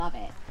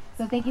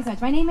So thank you so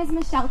much. My name is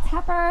Michelle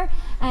Tepper,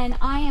 and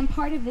I am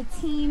part of the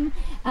team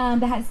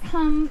that has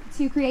come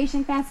to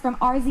Creation Fest from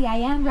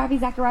RZIM, Ravi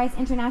Zacharias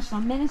International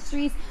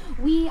Ministries.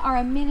 We are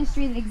a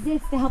ministry that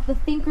exists to help the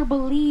thinker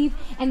believe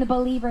and the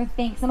believer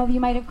think. Some of you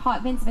might have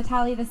caught Vince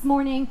Vitale this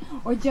morning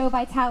or Joe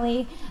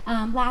Vitale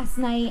last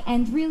night,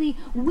 and really,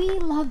 we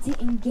love to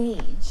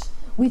engage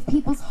with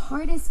people's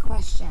hardest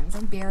questions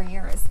and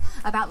barriers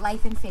about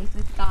life and faith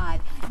with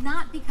God.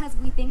 Not because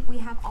we think we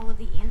have all of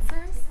the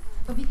answers,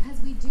 but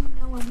because we do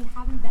know and we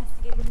have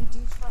investigated and we do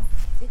trust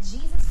that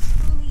Jesus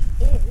truly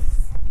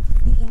is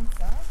the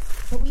answer.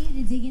 But we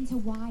need to dig into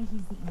why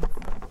he's the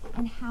answer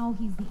and how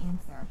he's the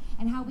answer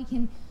and how we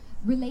can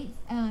relate,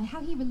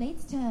 how he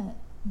relates to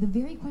the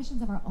very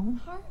questions of our own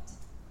heart,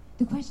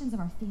 the questions of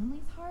our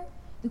family's heart,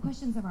 the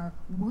questions of our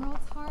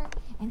world's heart,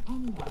 and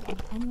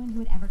anyone who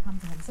would ever come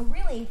to him. So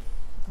really,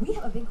 we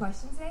have a big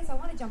question today, so I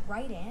want to jump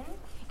right in,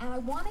 and I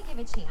want to give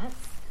a chance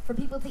for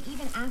people to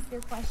even ask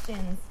their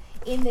questions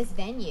in this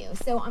venue.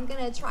 So I'm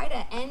going to try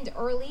to end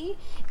early,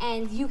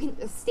 and you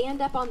can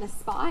stand up on the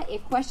spot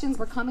if questions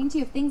were coming to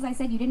you, if things I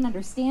said you didn't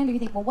understand, or you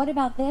think, well, what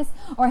about this?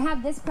 Or I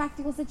have this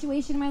practical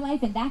situation in my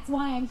life, and that's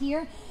why I'm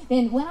here.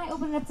 Then when I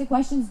open it up to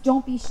questions,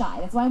 don't be shy.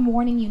 That's why I'm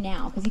warning you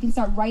now, because you can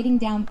start writing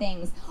down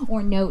things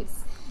or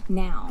notes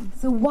now.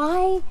 So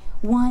why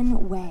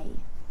one way?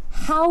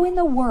 How in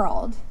the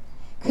world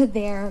could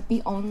there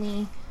be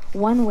only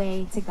one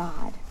way to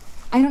God?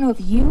 I don't know if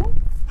you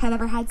have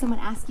ever had someone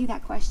ask you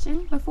that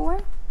question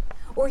before,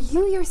 or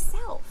you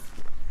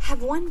yourself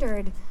have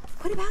wondered,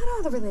 what about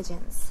all the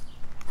religions?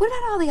 What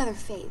about all the other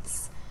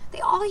faiths? They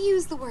all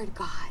use the word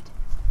God.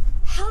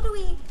 How do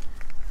we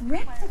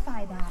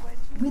rectify that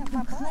with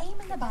the claim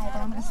in the Bible?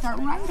 I'm going to start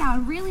right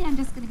out. Really, I'm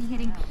just going to be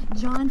hitting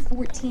John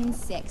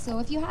 14:6. So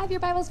if you have your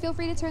Bibles, feel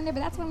free to turn there, but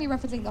that's what I'm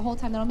referencing the whole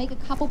time. Then I'll make a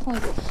couple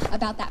points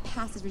about that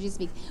passage where Jesus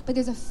speaks. But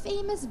there's a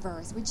famous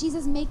verse where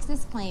Jesus makes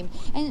this claim,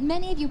 and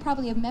many of you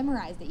probably have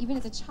memorized it, even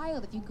as a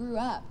child, if you grew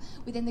up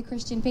within the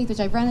Christian faith, which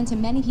I've run into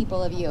many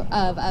people of you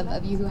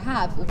who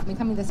have, who've been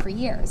coming to this for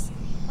years.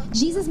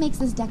 Jesus makes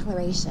this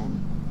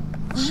declaration: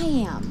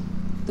 I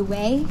am the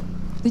way,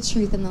 the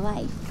truth, and the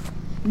life.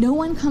 No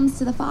one comes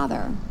to the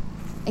Father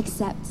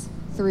except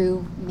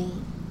through me.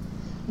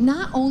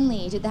 Not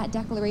only did that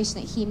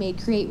declaration that he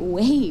made create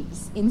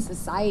waves in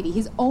society,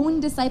 his own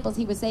disciples,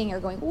 he was saying,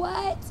 are going,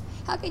 what?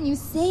 How can you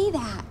say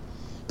that?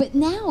 But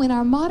now in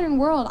our modern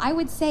world, I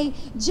would say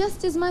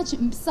just as much,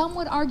 some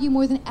would argue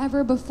more than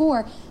ever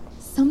before,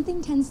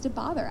 something tends to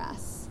bother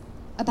us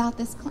about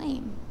this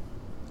claim.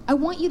 I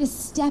want you to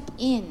step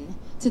in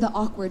to the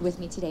awkward with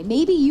me today.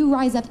 Maybe you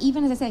rise up,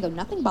 even as I said, I go,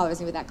 nothing bothers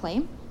me with that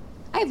claim.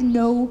 I have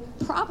no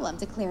problem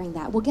declaring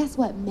that. Well, guess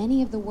what?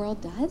 Many of the world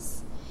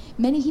does.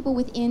 Many people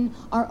within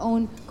our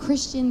own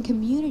Christian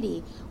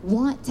community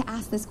want to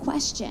ask this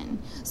question.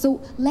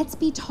 So let's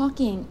be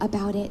talking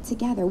about it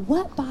together.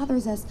 What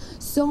bothers us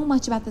so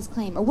much about this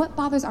claim? Or what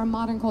bothers our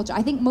modern culture?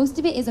 I think most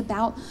of it is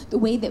about the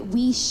way that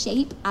we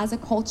shape as a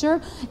culture.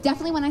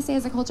 Definitely when I say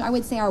as a culture, I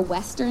would say our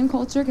Western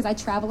culture, because I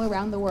travel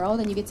around the world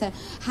and you get to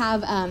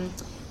have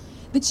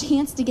the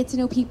chance to get to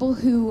know people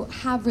who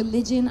have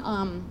religion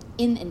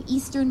in an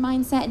Eastern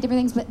mindset and different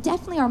things, but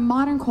definitely our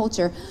modern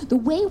culture, the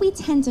way we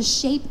tend to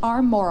shape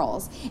our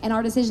morals and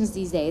our decisions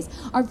these days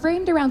are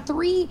framed around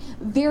three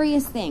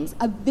various things.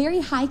 A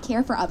very high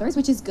care for others,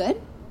 which is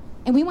good,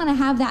 and we want to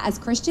have that as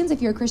Christians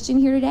if you're a Christian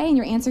here today and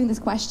you're answering this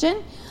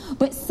question.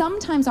 But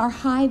sometimes our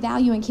high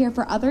value and care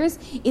for others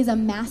is a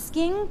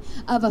masking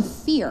of a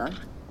fear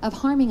of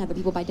harming other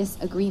people by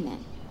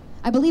disagreement.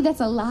 I believe that's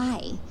a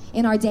lie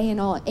in our day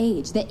and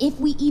age, that if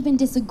we even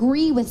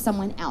disagree with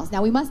someone else,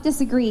 now we must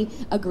disagree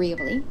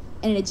agreeably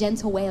and in a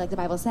gentle way like the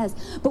Bible says,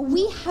 but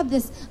we have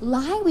this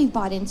lie we've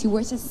bought into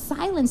where it's just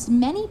silenced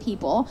many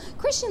people,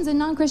 Christians and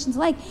non-Christians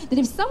alike, that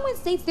if someone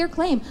states their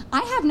claim,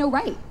 I have no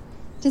right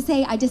to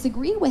say I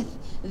disagree with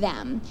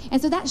them.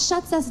 And so that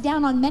shuts us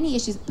down on many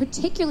issues,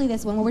 particularly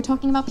this one where we're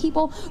talking about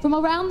people from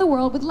around the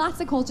world with lots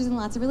of cultures and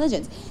lots of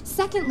religions.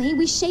 Secondly,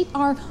 we shape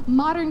our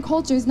modern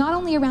cultures not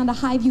only around a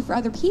high view for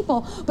other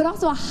people, but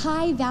also a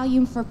high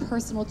value for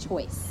personal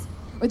choice,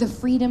 or the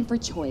freedom for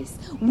choice.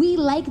 We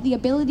like the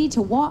ability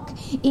to walk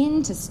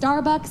into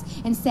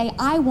Starbucks and say,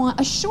 I want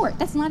a short.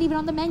 That's not even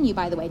on the menu,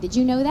 by the way. Did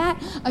you know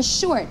that? A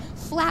short,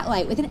 flat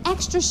white, with an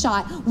extra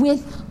shot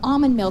with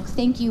almond milk.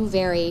 Thank you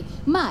very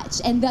much.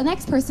 And the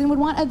next person would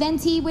want a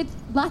venti with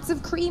lots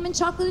of cream and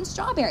chocolate and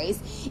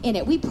strawberries in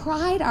it. We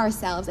pride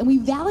ourselves and we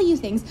value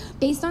things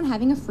based on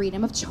having a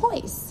freedom of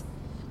choice.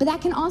 But that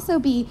can also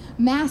be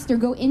masked or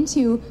go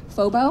into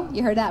FOBO.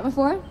 You heard that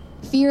before?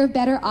 Fear of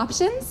better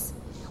options.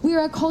 We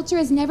are a culture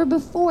as never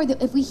before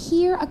that if we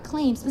hear a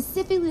claim,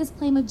 specifically this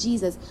claim of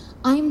Jesus,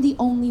 I'm the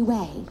only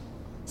way,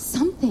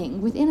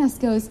 something within us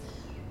goes,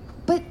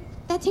 but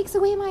that takes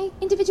away my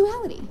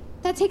individuality.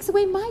 That takes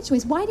away my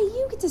choice. Why do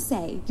you get to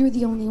say you're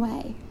the only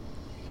way?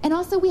 And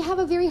also we have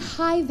a very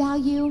high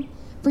value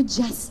for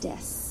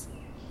justice,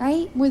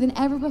 right? More than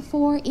ever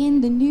before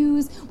in the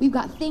news, we've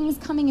got things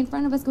coming in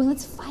front of us going,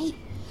 let's fight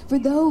for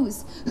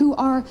those who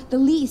are the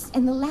least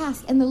and the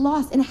last and the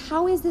lost. And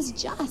how is this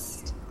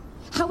just?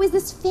 How is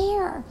this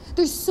fair?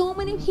 There's so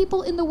many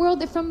people in the world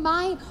that from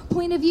my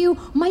point of view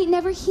might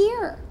never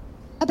hear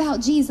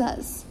about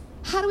Jesus.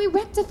 How do we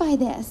rectify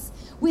this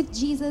with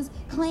Jesus'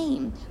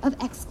 claim of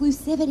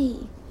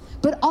exclusivity?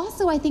 But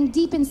also, I think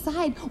deep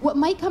inside, what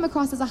might come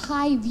across as a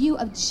high view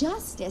of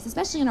justice,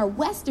 especially in our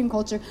Western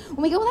culture,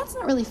 when we go, well, that's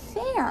not really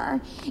fair,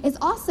 is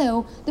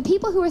also the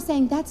people who are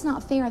saying that's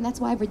not fair and that's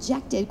why I've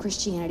rejected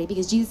Christianity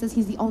because Jesus says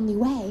he's the only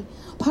way.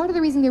 Part of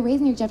the reason they're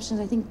raising the objection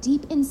is I think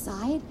deep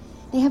inside,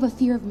 they have a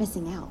fear of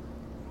missing out.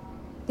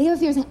 They have a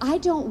fear of saying, I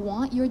don't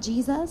want your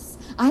Jesus.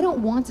 I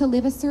don't want to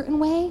live a certain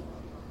way.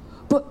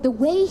 But the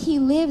way he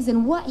lives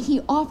and what he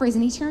offers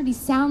in eternity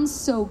sounds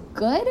so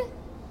good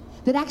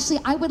that actually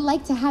I would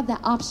like to have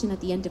that option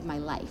at the end of my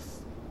life.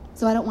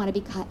 So I don't want to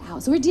be cut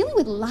out. So we're dealing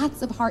with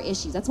lots of heart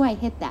issues. That's why I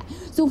hit that.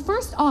 So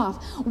first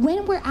off,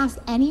 when we're asked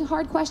any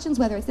hard questions,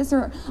 whether it's this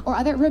or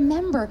other,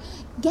 remember,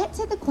 get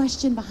to the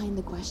question behind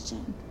the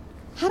question.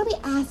 How do we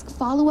ask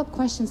follow-up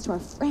questions to our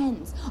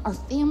friends, our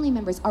family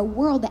members, our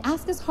world that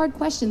ask us hard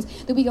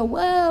questions that we go,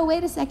 whoa,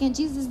 wait a second,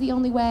 Jesus is the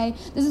only way.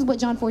 This is what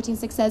John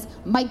 14:6 says,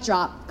 mic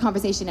drop,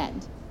 conversation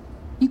end.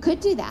 You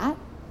could do that,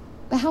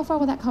 but how far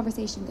will that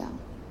conversation go?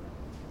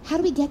 How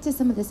do we get to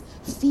some of this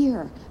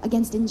fear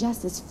against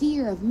injustice,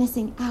 fear of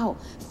missing out,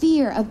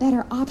 fear of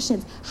better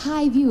options,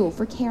 high view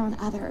for care on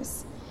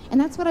others? And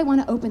that's what I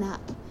want to open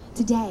up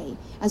today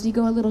as we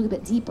go a little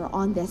bit deeper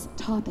on this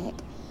topic.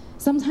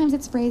 Sometimes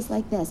it's phrased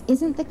like this: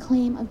 isn't the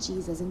claim of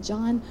Jesus in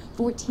John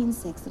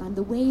 14:6 that I'm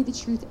the way, the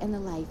truth, and the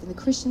life, and the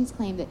Christians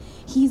claim that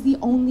he's the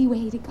only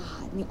way to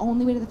God and the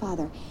only way to the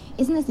Father,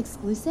 isn't this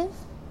exclusive?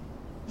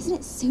 Isn't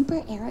it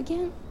super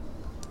arrogant?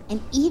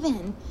 And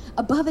even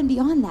above and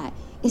beyond that,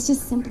 it's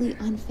just simply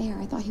unfair.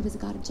 I thought he was a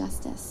God of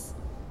justice.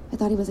 I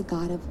thought he was a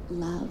God of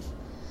love.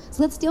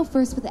 So let's deal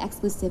first with the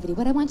exclusivity.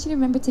 What I want you to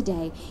remember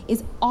today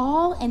is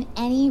all and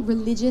any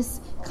religious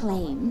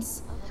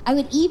claims. I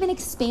would even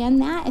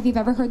expand that if you've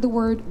ever heard the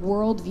word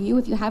worldview.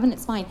 If you haven't,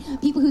 it's fine.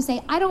 People who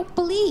say, I don't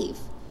believe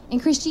in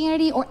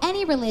Christianity or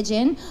any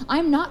religion.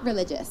 I'm not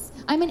religious.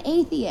 I'm an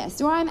atheist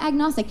or I'm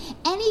agnostic.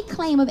 Any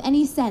claim of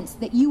any sense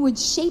that you would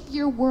shape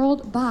your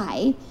world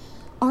by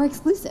are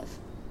exclusive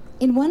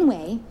in one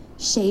way,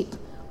 shape,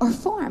 or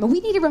form. And we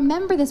need to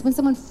remember this when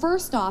someone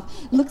first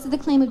off looks at the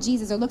claim of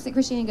Jesus or looks at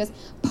Christianity and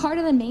goes, part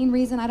of the main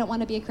reason I don't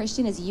want to be a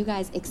Christian is you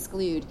guys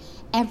exclude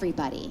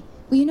everybody.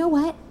 Well, you know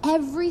what?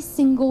 Every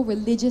single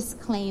religious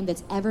claim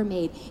that's ever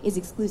made is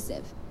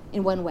exclusive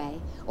in one way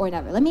or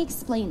another. Let me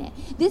explain it.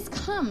 This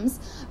comes,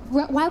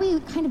 why we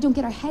kind of don't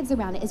get our heads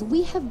around it is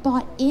we have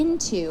bought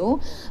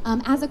into,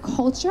 as a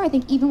culture, I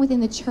think even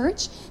within the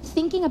church,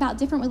 thinking about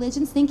different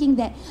religions, thinking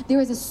that there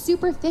is a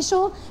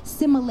superficial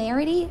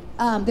similarity.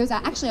 There's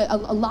actually a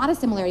lot of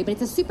similarity, but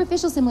it's a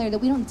superficial similarity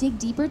that we don't dig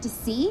deeper to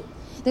see.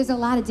 There's a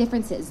lot of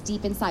differences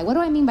deep inside. What do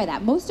I mean by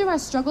that? Most of our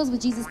struggles with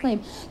Jesus'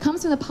 claim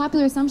comes from the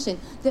popular assumption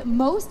that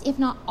most, if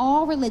not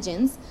all,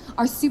 religions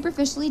are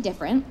superficially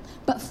different,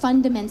 but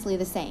fundamentally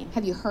the same.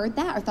 Have you heard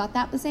that or thought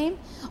that the same?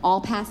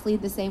 All paths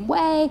lead the same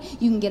way.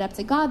 You can get up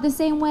to God the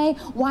same way.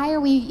 Why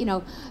are we,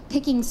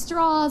 picking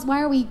straws?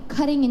 Why are we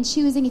cutting and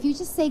choosing? If you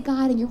just say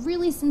God and you're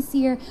really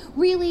sincere,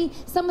 really,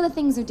 some of the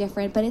things are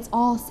different, but it's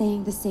all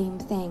saying the same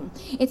thing.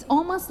 It's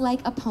almost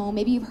like a poem.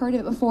 Maybe you've heard of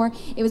it before.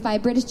 It was by a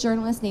British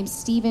journalist named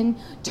Stephen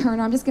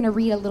Turner. I'm just going to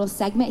read a little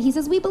segment. He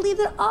says, we believe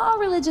that all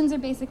religions are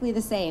basically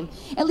the same.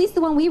 At least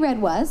the one we read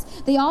was,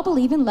 they all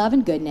believe in love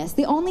and goodness.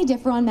 They only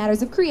differ on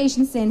matters of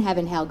creation, sin,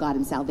 heaven, hell, God,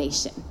 and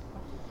salvation.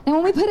 And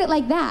when we put it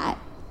like that,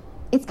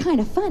 it's kind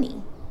of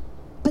funny.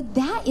 But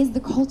that is the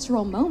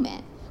cultural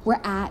moment we're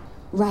at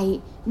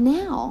right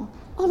now.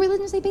 All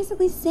religions, they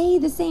basically say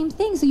the same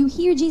thing. So you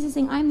hear Jesus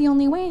saying, I'm the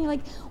only way, and you're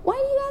like, why do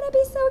you gotta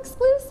be so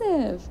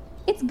exclusive?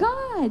 It's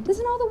God.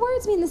 Doesn't all the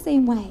words mean the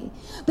same way?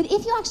 But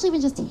if you actually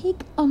even just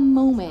take a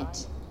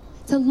moment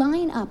to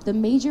line up the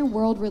major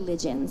world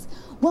religions,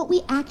 what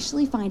we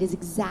actually find is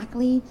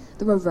exactly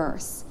the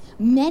reverse.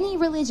 Many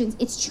religions,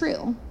 it's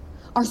true,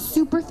 are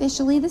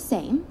superficially the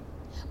same,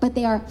 but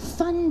they are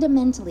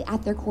fundamentally,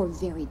 at their core,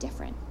 very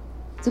different.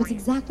 So it's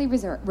exactly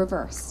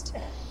reversed.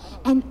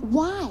 And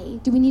why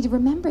do we need to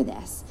remember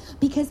this?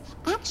 Because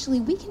actually,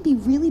 we can be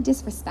really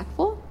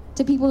disrespectful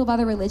to people of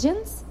other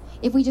religions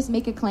if we just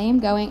make a claim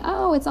going,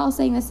 oh, it's all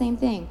saying the same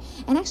thing.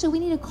 And actually, we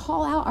need to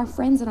call out our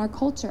friends in our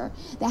culture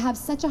that have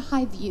such a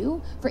high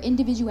view for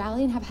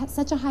individuality and have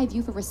such a high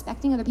view for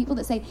respecting other people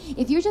that say,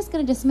 if you're just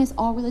going to dismiss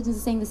all religions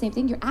as saying the same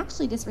thing, you're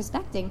actually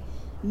disrespecting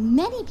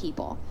many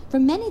people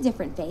from many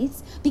different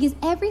faiths, because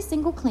every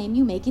single claim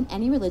you make in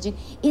any religion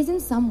is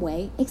in some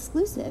way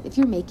exclusive if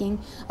you're making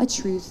a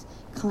truth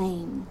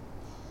claim.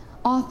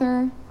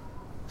 Author,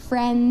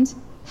 friend,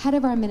 head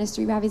of our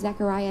ministry, Ravi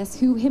Zacharias,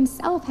 who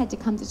himself had to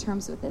come to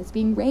terms with this,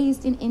 being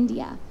raised in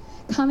India,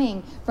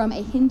 coming from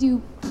a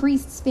Hindu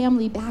priest's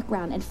family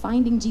background and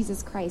finding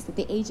Jesus Christ at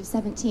the age of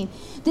 17.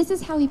 This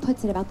is how he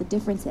puts it about the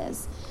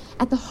differences.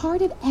 At the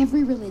heart of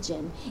every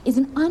religion is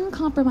an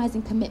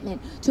uncompromising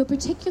commitment to a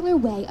particular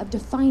way of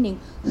defining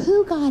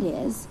who God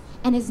is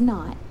and is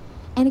not,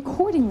 and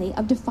accordingly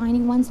of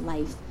defining one's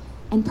life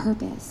and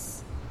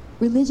purpose.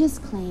 Religious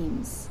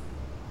claims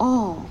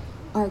all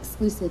are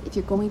exclusive if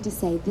you're going to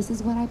say, this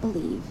is what I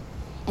believe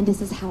and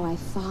this is how I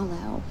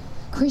follow.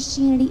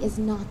 Christianity is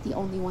not the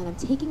only one. I'm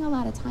taking a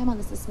lot of time on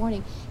this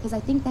morning because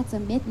I think that's a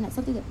myth and that's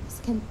something that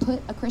can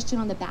put a Christian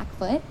on the back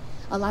foot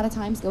a lot of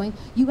times, going,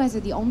 you guys are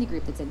the only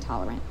group that's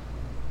intolerant.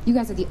 You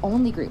guys are the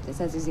only group that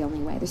says there's the only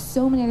way. There's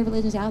so many other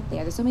religions out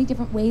there. There's so many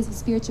different ways of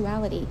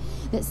spirituality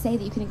that say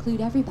that you can include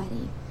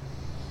everybody.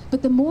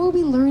 But the more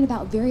we learn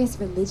about various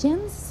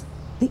religions,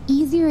 the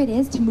easier it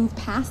is to move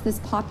past this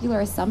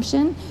popular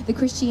assumption that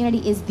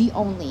Christianity is the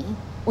only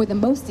or the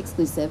most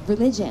exclusive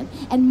religion.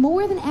 And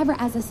more than ever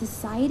as a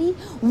society,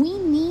 we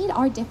need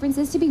our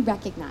differences to be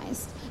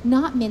recognized,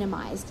 not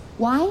minimized.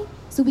 Why?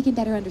 So we can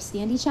better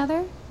understand each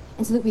other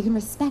and so that we can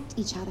respect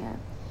each other.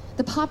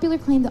 The popular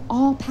claim that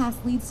all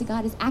paths leads to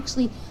God is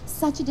actually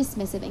such a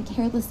dismissive and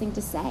careless thing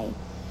to say.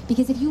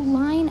 Because if you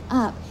line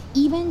up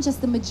even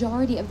just the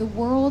majority of the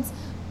world's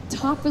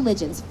top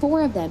religions,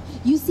 4 of them,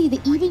 you see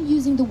that even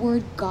using the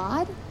word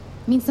God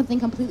means something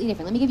completely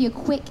different. Let me give you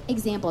a quick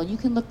example. You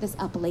can look this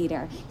up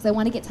later because I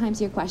want to get time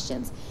to your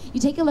questions.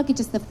 You take a look at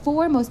just the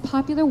 4 most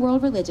popular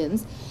world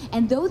religions,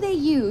 and though they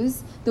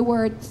use the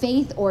word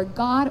faith or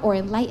God or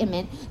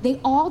enlightenment, they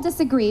all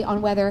disagree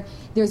on whether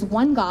there's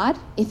one God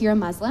if you're a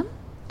Muslim,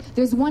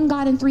 there's one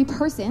God in 3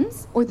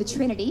 persons, or the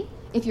Trinity,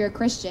 if you're a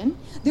Christian.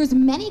 There's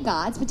many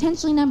gods,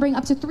 potentially numbering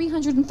up to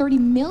 330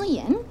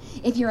 million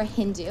if you're a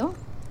Hindu,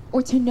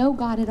 or to no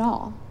God at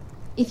all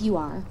if you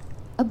are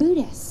a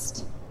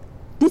Buddhist.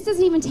 This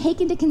doesn't even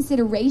take into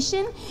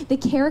consideration the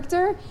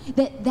character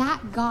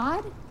that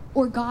God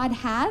or God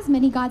has,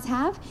 many gods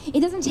have.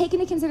 It doesn't take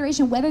into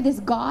consideration whether this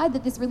God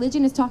that this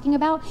religion is talking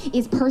about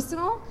is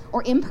personal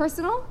or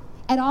impersonal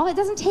at all. It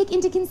doesn't take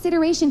into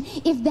consideration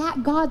if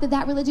that God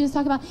that religion is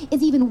talking about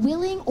is even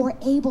willing or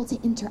able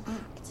to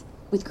interact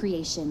with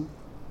creation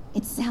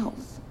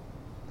itself.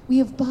 We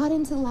have bought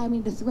into the lie. We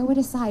need to throw it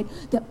aside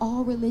that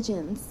all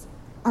religions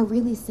are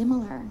really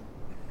similar.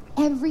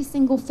 Every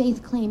single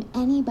faith claim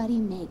anybody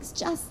makes,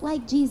 just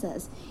like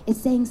Jesus, is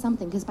saying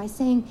something. Because by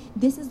saying,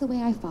 this is the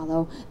way I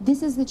follow,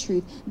 this is the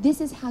truth, this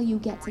is how you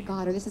get to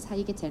God, or this is how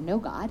you get to know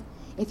God,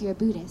 if you're a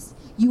Buddhist,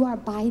 you are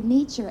by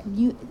nature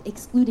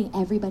excluding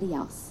everybody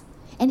else.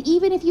 And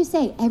even if you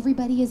say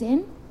everybody is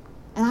in,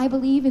 and I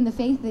believe in the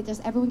faith that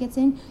just everyone gets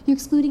in, you're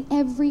excluding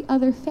every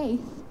other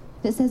faith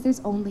that says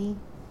there's only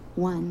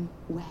one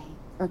way,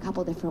 or a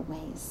couple different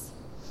ways.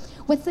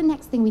 What's the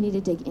next thing we need to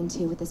dig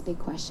into with this big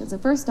question? So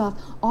first off,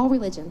 all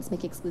religions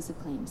make exclusive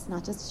claims,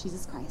 not just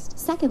Jesus Christ.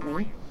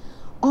 Secondly,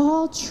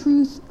 all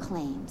truth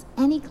claims,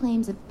 any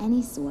claims of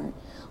any sort,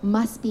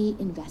 must be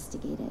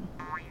investigated.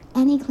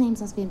 Any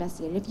claims must be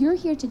investigated. If you're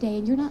here today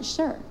and you're not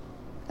sure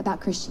about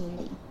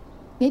Christianity,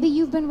 maybe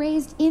you've been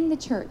raised in the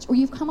church, or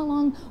you've come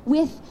along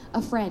with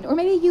a friend, or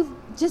maybe you've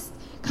just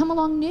come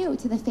along new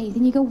to the faith,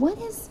 and you go, what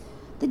is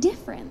the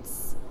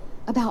difference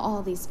about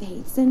all these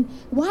faiths? And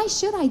why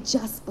should I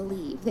just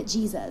believe that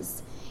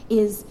Jesus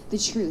is the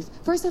truth?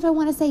 First off, I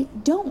want to say,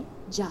 don't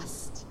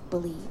just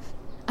believe.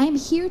 I am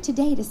here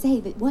today to say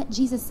that what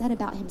Jesus said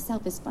about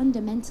himself is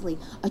fundamentally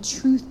a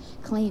truth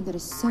claim that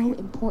is so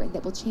important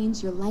that will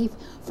change your life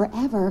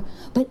forever.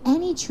 But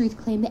any truth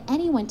claim that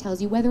anyone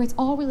tells you, whether it's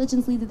all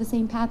religions lead to the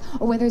same path,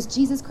 or whether it's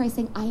Jesus Christ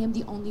saying, I am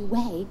the only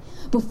way,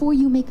 before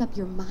you make up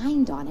your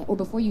mind on it, or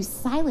before you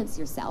silence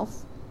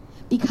yourself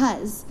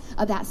because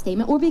of that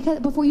statement, or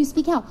because before you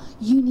speak out,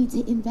 you need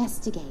to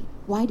investigate.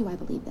 Why do I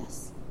believe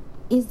this?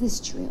 Is this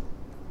true?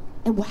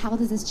 And how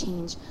does this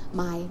change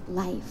my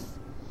life?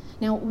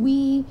 Now,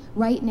 we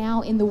right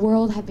now in the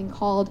world have been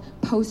called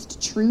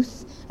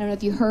post-truth. I don't know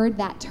if you heard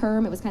that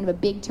term. It was kind of a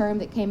big term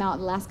that came out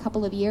in the last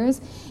couple of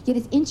years. Yet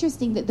it's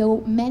interesting that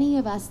though many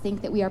of us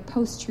think that we are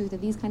post-truth,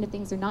 that these kind of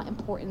things are not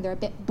important, they're a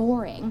bit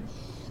boring,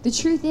 the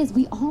truth is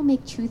we all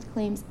make truth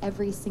claims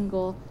every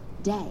single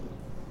day.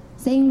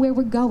 Saying where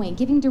we're going,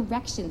 giving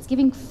directions,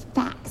 giving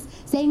facts,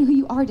 saying who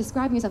you are,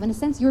 describing yourself. In a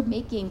sense, you're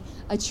making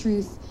a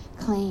truth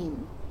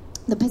claim.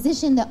 The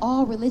position that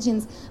all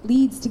religions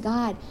leads to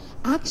God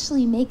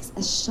actually makes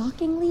a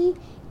shockingly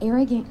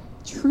arrogant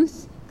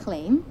truth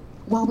claim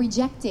while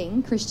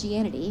rejecting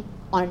Christianity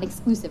on an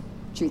exclusive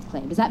truth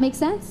claim. Does that make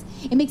sense?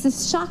 It makes a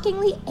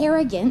shockingly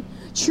arrogant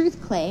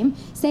truth claim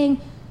saying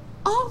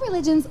all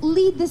religions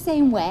lead the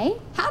same way.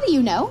 How do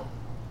you know?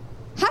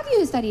 Have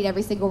you studied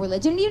every single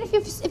religion? Even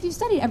if you've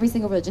studied every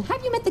single religion,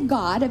 have you met the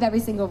God of every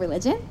single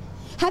religion?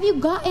 Have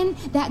you gotten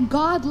that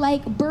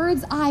God-like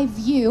bird's eye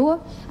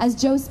view, as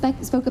Joe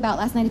spoke about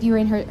last night if you were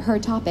in her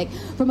topic,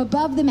 from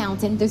above the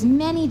mountain? There's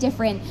many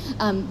different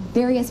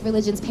various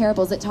religions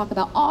parables that talk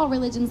about all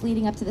religions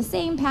leading up to the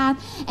same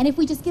path, and if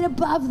we just get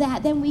above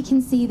that, then we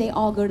can see they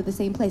all go to the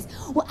same place.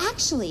 Well,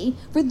 actually,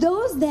 for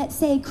those that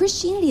say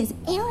Christianity is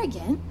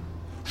arrogant,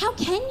 how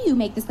can you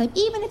make this claim?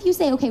 Even if you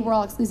say, okay, we're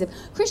all exclusive.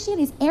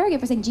 Christianity is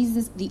arrogant for saying Jesus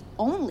is the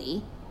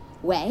only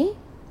way.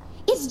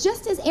 It's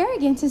just as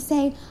arrogant to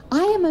say,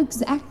 I am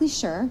exactly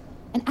sure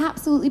and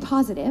absolutely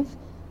positive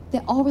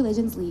that all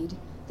religions lead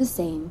the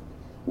same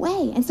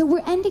way. And so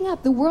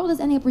the world is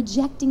ending up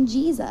rejecting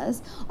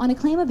Jesus on a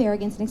claim of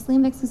arrogance and a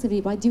claim of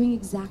exclusivity by doing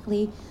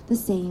exactly the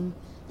same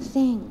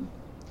thing.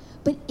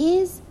 But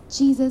is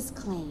Jesus'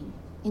 claim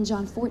in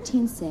John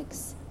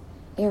 14:6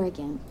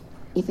 arrogant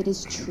if it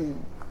is true?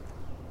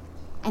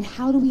 And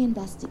how do we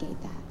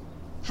investigate that?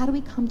 How do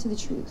we come to the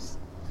truth?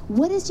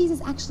 What is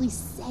Jesus actually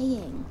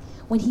saying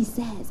when he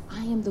says,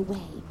 I am the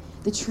way,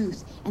 the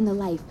truth, and the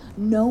life?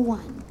 No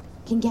one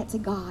can get to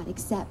God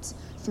except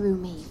through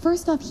me.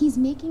 First off, he's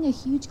making a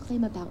huge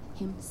claim about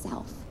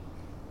himself.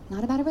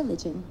 Not about a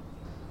religion,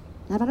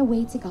 not about a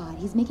way to God.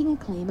 He's making a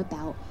claim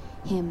about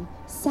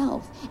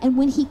himself. And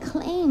when he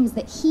claims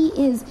that he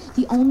is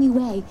the only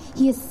way,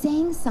 he is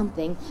saying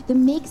something that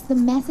makes the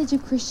message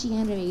of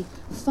Christianity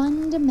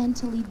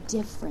fundamentally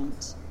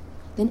different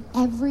than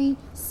every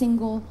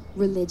single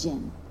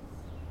religion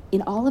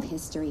in all of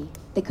history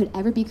that could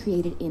ever be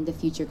created in the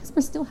future, because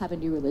we're still having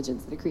new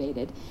religions that are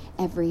created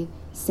every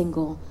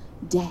single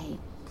day.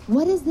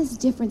 What is this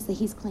difference that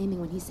he's claiming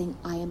when he's saying,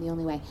 I am the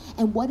only way?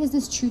 And what is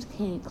this truth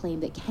claim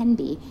that can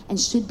be and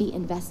should be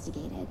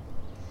investigated?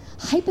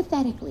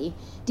 Hypothetically,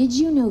 did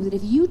you know that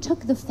if you took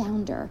the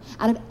founder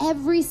out of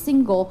every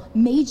single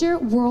major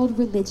world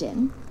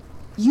religion,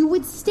 you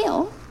would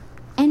still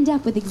end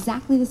up with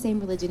exactly the same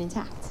religion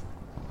intact?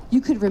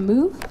 You could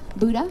remove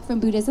Buddha from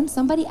Buddhism.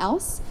 Somebody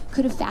else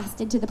could have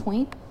fasted to the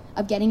point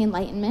of getting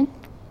enlightenment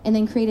and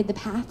then created the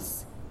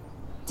paths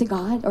to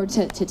God, or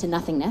to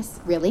nothingness,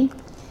 really.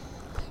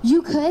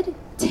 You could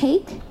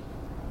take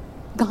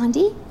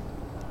Gandhi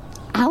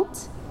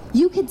out.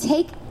 You could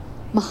take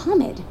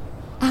Muhammad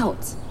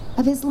out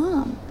of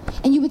Islam,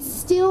 and you would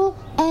still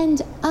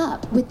end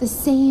up with the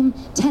same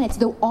tenets,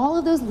 though all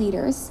of those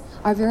leaders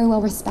are very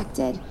well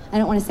respected. I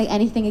don't want to say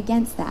anything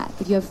against that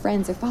if you have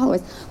friends or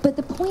followers, but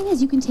the point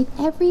is you can take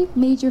every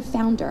major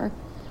founder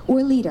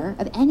or leader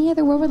of any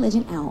other world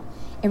religion out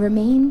and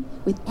remain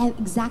with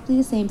exactly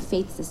the same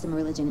faith system or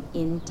religion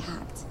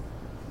intact.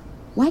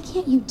 Why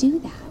can't you do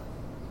that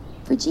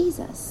for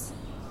Jesus?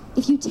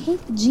 If you take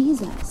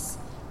Jesus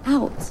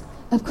out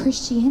of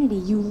Christianity,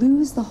 you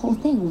lose the whole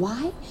thing.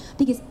 Why?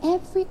 Because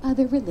every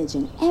other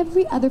religion,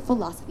 every other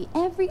philosophy,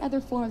 every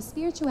other form of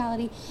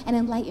spirituality and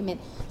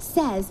enlightenment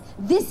says,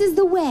 this is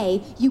the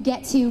way you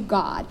get to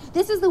God.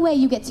 This is the way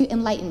you get to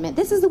enlightenment.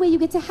 This is the way you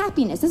get to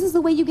happiness. This is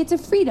the way you get to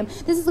freedom.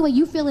 This is the way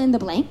you fill in the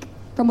blank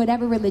from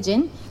whatever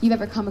religion you've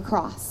ever come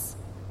across.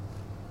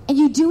 And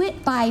you do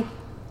it by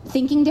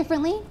thinking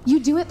differently, you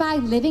do it by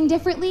living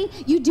differently,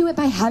 you do it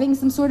by having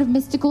some sort of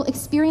mystical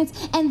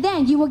experience, and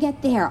then you will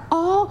get there.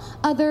 All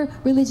other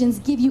religions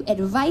give you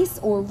advice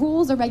or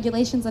rules or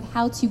regulations of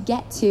how to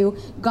get to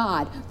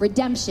God,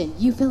 redemption,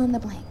 you fill in the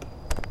blank.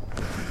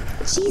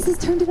 Jesus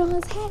turned it on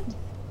his head.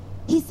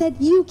 He said,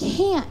 you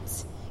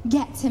can't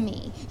get to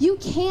me. You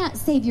can't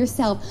save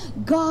yourself.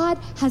 God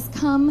has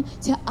come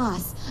to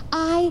us.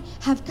 I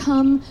have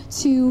come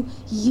to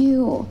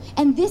you.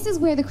 And this is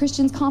where the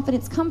Christian's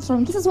confidence comes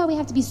from. This is why we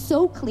have to be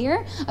so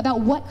clear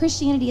about what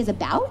Christianity is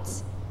about.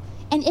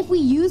 And if we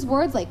use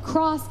words like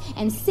cross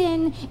and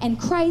sin and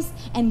Christ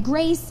and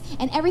grace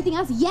and everything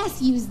else,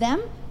 yes, use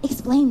them.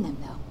 Explain them,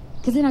 though.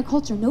 Because in our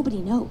culture,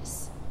 nobody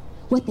knows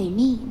what they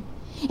mean.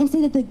 And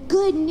say that the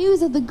good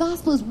news of the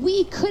gospel is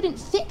we couldn't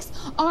fix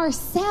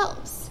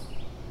ourselves.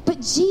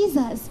 But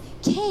Jesus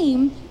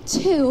came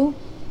to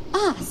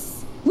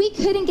us. We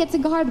couldn't get to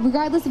God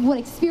regardless of what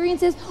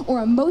experiences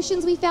or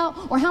emotions we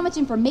felt or how much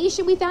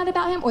information we found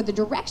about him or the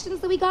directions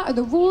that we got or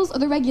the rules or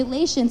the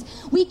regulations.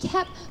 We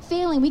kept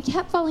failing. We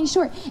kept falling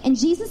short. And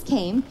Jesus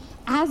came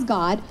as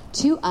God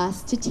to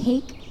us to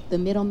take the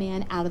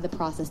middleman out of the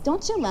process.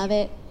 Don't you love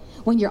it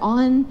when you're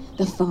on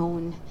the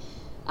phone?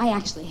 I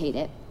actually hate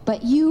it.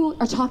 But you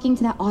are talking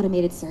to that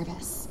automated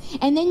service.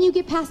 And then you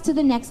get passed to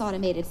the next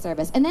automated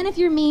service. And then if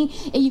you're me,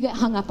 you get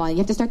hung up on it. You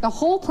have to start the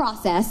whole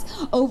process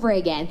over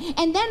again.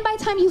 And then by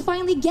the time you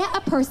finally get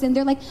a person,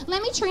 they're like,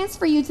 let me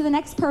transfer you to the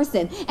next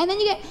person. And then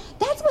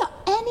that's what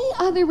any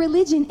other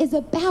religion is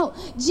about.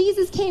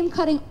 Jesus came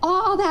cutting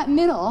all that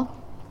middle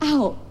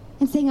out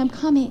and saying, I'm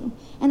coming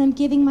and I'm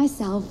giving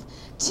myself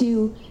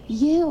to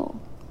you.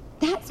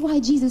 That's why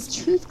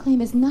Jesus' truth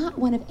claim is not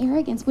one of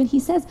arrogance. When he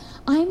says,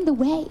 I'm the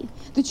way,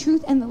 the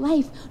truth, and the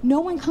life, no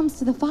one comes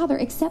to the Father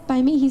except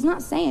by me. He's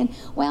not saying,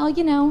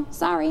 well,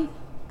 sorry,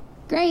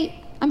 great,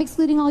 I'm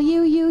excluding all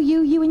you, and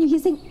you.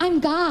 He's saying,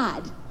 I'm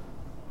God.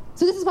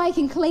 So this is why I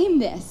can claim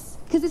this,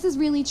 because this is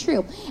really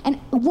true. And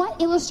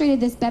what illustrated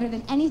this better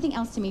than anything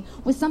else to me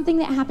was something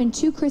that happened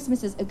 2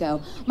 Christmases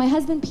ago. My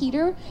husband,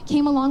 Peter,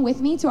 came along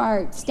with me to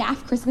our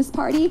staff Christmas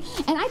party,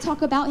 and I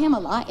talk about him a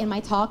lot in my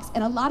talks,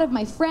 and a lot of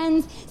my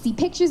friends see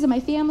pictures of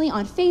my family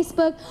on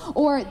Facebook,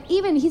 or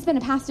even he's been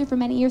a pastor for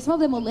many years. Some of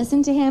them will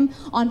listen to him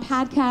on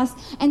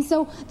podcasts. And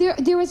so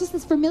there was just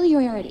this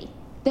familiarity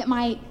that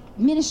my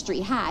ministry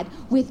had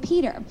with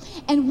Peter.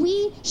 And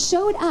we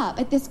showed up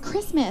at this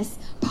Christmas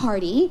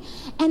party,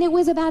 and it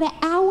was about an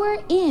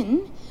hour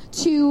in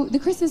to the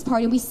Christmas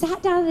party. We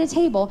sat down at a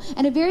table,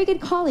 and a very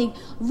good colleague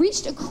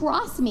reached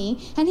across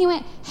me, and he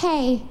went,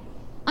 hey,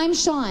 I'm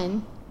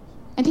Sean.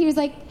 And Peter's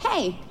like,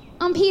 hey,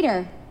 I'm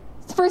Peter.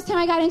 It's the first time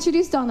I got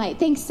introduced all night.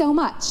 Thanks so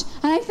much.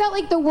 And I felt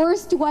like the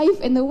worst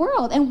wife in the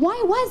world. And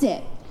why was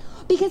it?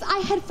 Because I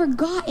had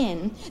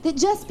forgotten that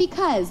just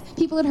because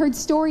people had heard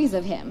stories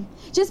of him,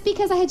 just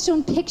because I had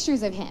shown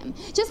pictures of him,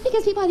 just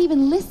because people had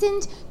even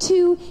listened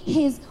to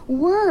his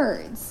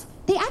words,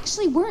 they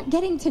actually weren't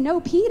getting to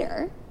know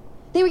Peter.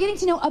 They were getting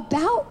to know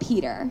about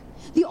Peter.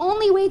 The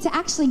only way to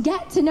actually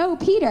get to know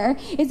Peter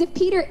is if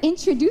Peter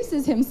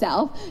introduces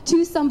himself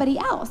to somebody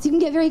else. You can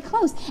get very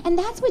close. And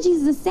that's what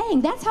Jesus is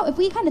saying. That's how, if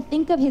we kind of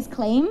think of his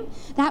claim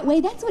that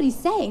way, that's what he's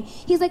saying.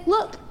 He's like,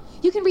 look,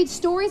 you can read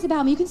stories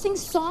about me. You can sing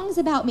songs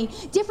about me.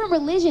 Different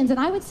religions, and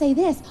I would say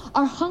this,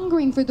 are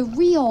hungering for the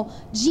real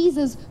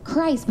Jesus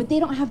Christ, but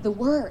they don't have the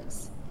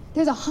words.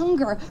 There's a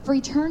hunger for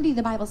eternity,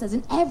 the Bible says,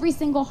 in every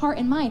single heart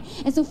and mind.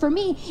 And so for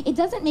me, it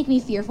doesn't make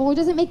me fearful. It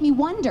doesn't make me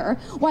wonder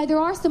why there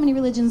are so many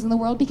religions in the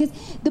world, because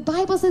the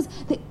Bible says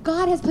that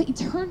God has put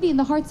eternity in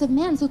the hearts of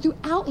men. So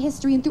throughout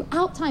history and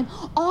throughout time,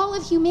 all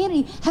of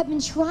humanity have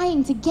been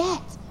trying to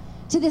get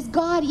to this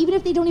God, even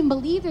if they don't even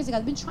believe there's a God.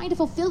 They've been trying to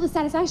fulfill the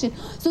satisfaction.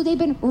 So they've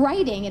been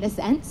writing, in a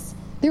sense,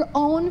 their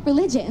own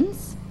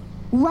religions,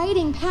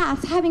 writing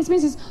paths, having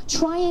experiences,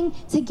 trying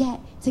to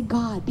get to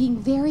God, being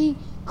very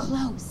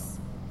close.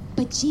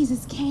 But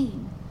Jesus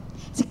came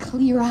to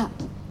clear up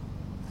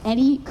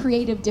any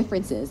creative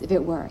differences, if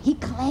it were. He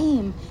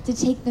claimed to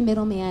take the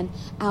middleman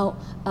out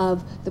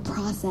of the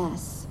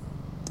process.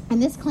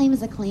 And this claim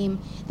is a claim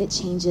that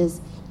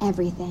changes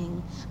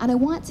everything. And I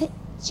want to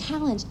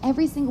challenge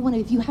every single one of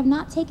you, if you have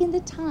not taken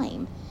the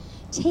time,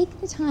 take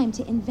the time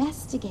to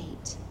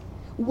investigate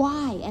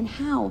why and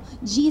how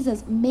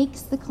Jesus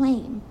makes the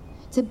claim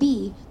to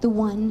be the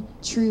one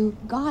true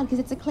God, because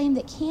it's a claim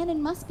that can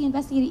and must be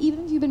investigated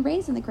even if you've been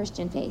raised in the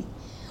Christian faith.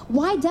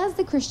 Why does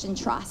the Christian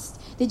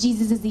trust that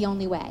Jesus is the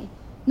only way?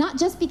 Not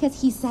just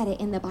because he said it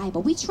in the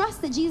Bible. We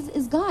trust that Jesus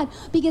is God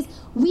because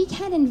we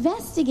can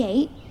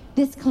investigate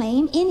this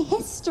claim in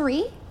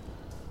history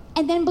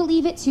and then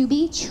believe it to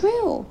be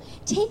true.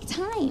 Take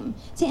time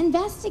to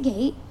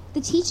investigate the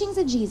teachings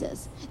of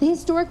Jesus, the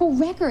historical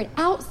record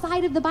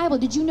outside of the Bible.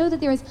 Did you know that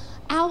there is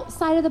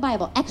outside of the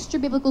Bible, extra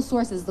biblical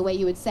sources, the way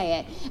you would say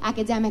it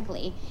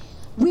academically,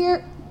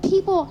 where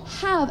people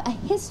have a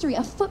history,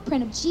 a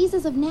footprint of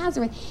Jesus of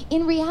Nazareth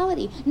in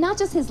reality? Not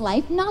just his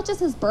life, not just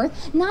his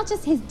birth, not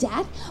just his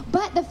death,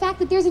 but the fact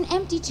that there's an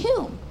empty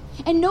tomb.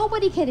 And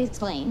nobody could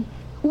explain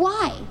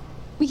why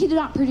we could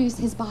not produce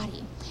his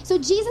body. So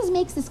Jesus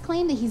makes this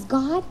claim that he's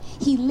God,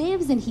 he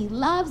lives and he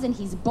loves and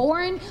he's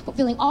born,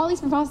 fulfilling all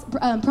these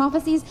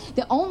prophecies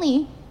that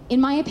only, in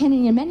my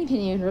opinion and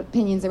many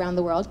opinions around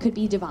the world, could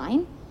be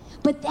divine.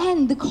 But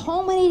then the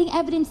culminating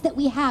evidence that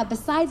we have,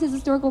 besides his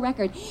historical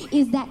record,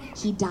 is that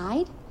he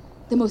died,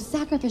 the most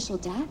sacrificial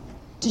death,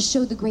 to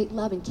show the great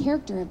love and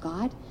character of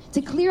God,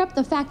 to clear up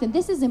the fact that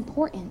this is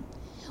important.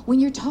 When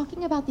you're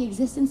talking about the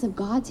existence of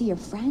God to your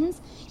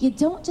friends, you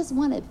don't just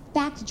want to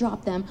fact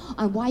drop them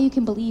on why you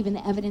can believe in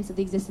the evidence of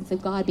the existence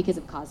of God because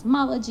of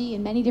cosmology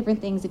and many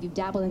different things, if you've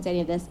dabbled into any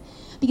of this.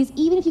 Because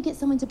even if you get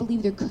someone to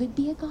believe there could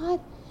be a God,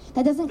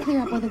 that doesn't clear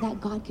up whether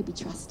that God could be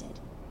trusted.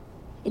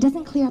 It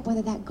doesn't clear up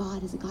whether that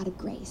God is a God of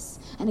grace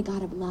and a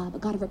God of love, a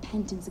God of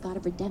repentance, a God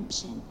of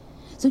redemption.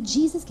 So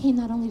Jesus came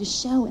not only to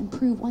show and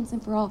prove once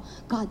and for all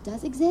God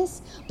does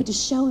exist, but to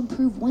show and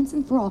prove once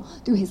and for all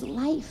through his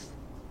life,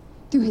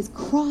 through his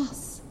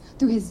cross,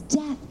 through his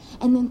death,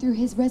 and then through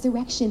his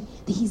resurrection,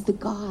 that he's the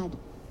God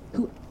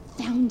who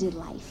founded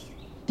life.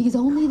 Because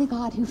only the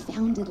God who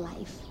founded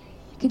life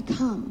could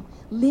come,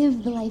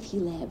 live the life he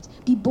lived,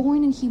 be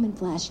born in human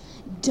flesh,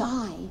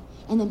 die,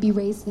 and then be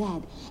raised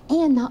dead.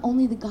 And not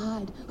only the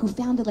God who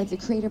founded life, the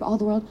creator of all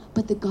the world,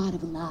 but the God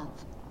of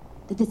love.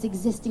 That this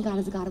existing God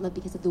is a God of love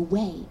because of the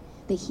way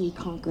that he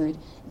conquered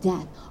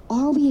death.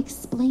 Are we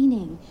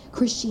explaining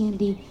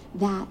Christianity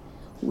that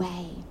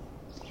way?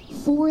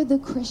 For the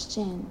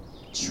Christian,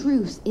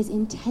 truth is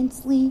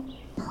intensely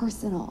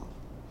personal.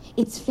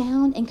 It's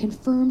found and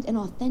confirmed and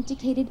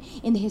authenticated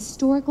in the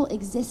historical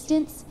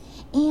existence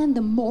and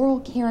the moral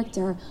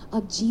character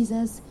of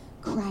Jesus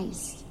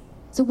Christ.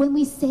 So when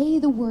we say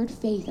the word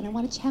faith, and I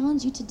want to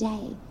challenge you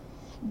today,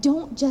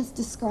 don't just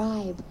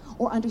describe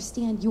or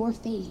understand your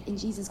faith in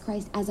Jesus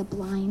Christ as a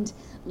blind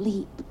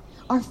leap.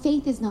 Our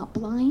faith is not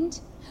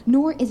blind,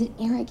 nor is it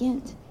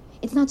arrogant.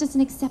 It's not just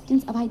an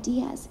acceptance of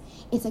ideas.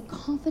 It's a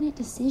confident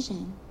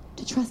decision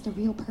to trust a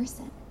real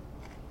person.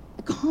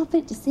 A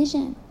confident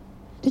decision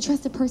to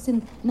trust a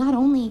person not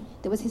only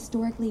that was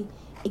historically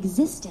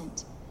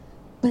existent,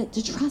 but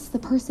to trust the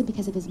person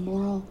because of his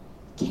moral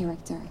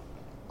character.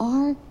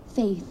 Our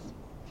faith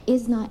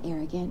is not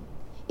arrogant.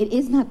 It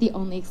is not the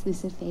only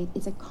exclusive faith.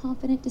 It's a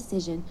confident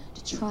decision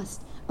to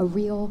trust a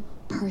real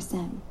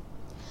person.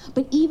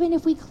 But even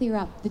if we clear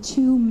up the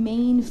two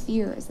main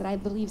fears that I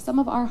believe some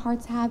of our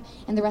hearts have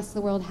and the rest of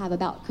the world have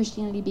about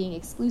Christianity being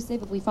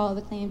exclusive, if we follow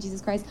the claim of Jesus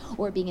Christ,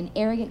 or it being an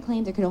arrogant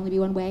claim, there could only be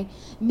one way,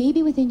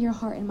 maybe within your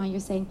heart and mind you're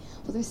saying,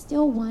 well, there's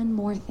still one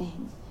more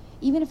thing.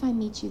 Even if I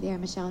meet you there,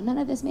 Michelle, none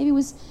of this maybe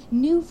was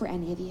new for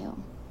any of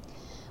you.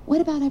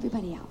 What about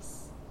everybody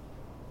else?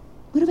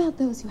 What about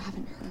those who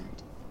haven't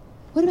heard?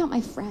 What about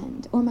my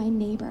friend or my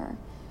neighbor?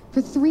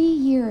 For 3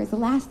 years, the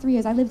last 3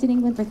 years, I lived in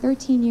England for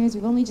 13 years.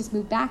 We've only just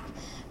moved back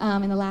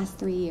in the last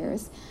 3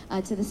 years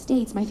to the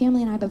States, my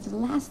family and I, but for the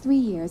last 3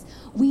 years,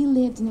 we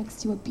lived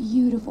next to a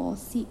beautiful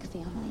Sikh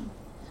family.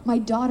 My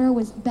daughter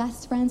was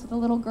best friends with a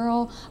little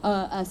girl.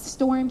 A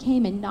storm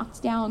came and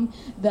knocked down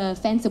the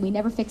fence, and we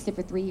never fixed it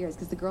for 3 years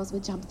because the girls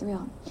would jump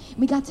through.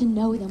 We got to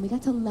know them. We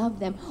got to love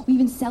them. We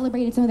even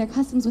celebrated some of their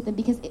customs with them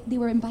because they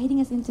were inviting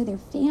us into their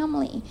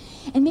family.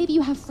 And maybe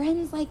you have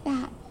friends like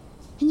that.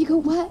 And you go,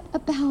 what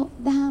about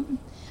them?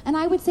 And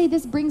I would say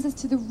this brings us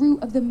to the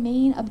root of the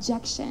main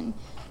objection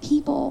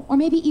people, or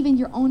maybe even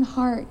your own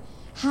heart,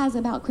 has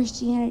about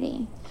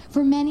Christianity.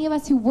 For many of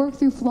us who work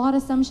through flawed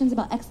assumptions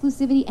about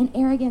exclusivity and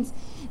arrogance,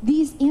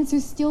 these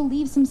answers still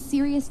leave some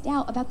serious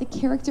doubt about the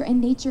character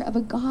and nature of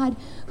a God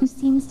who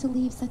seems to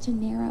leave such a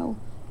narrow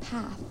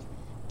path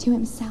to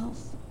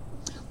himself.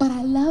 But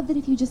I love that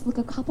if you just look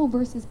a couple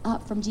verses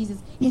up from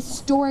Jesus'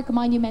 historic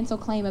monumental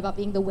claim about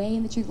being the way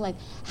and the truth of life,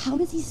 how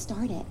does he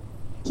start it?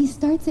 He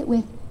starts it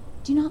with,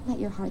 do not let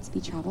your hearts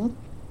be troubled.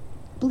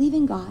 Believe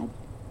in God.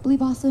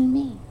 Believe also in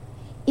me.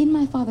 In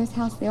my Father's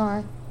house there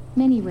are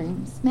many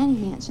rooms, many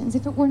mansions.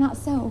 If it were not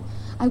so,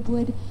 I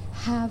would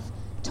have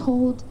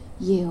told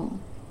you.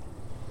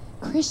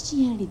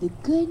 Christianity, the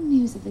good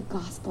news of the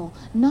gospel,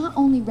 not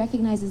only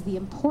recognizes the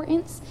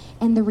importance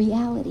and the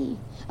reality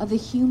of the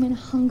human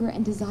hunger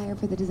and desire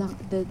for the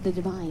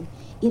divine,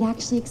 it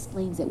actually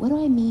explains it. What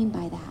do I mean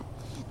by that?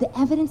 The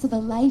evidence of the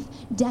life,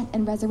 death,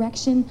 and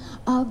resurrection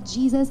of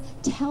Jesus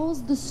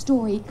tells the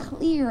story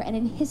clear and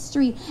in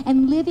history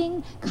and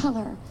living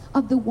color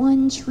of the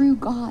one true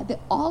God that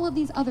all of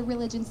these other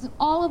religions and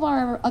all of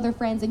our other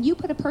friends, and you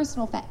put a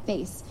personal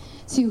face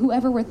to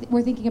whoever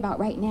we're thinking about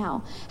right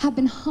now, have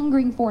been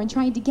hungering for and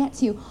trying to get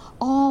to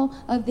all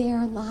of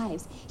their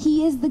lives.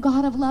 He is the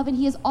God of love, and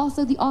he is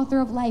also the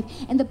author of life.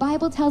 And the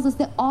Bible tells us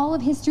that all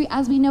of history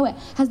as we know it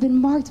has been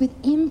marked with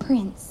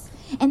imprints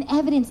and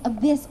evidence of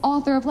this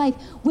author of life,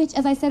 which,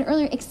 as I said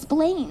earlier,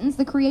 explains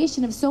the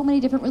creation of so many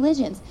different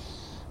religions.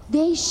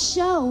 They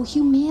show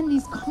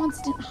humanity's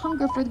constant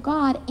hunger for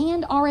God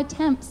and our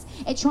attempts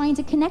at trying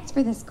to connect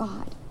for this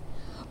God.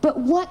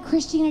 But what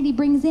Christianity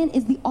brings in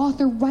is the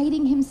author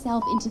writing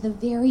himself into the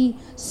very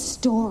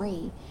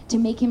story to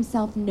make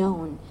himself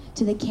known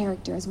to the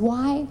characters.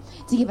 Why?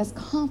 To give us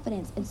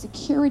confidence and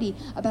security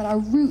about our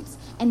roots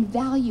and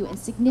value and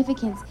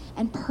significance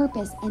and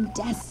purpose and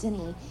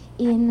destiny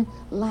in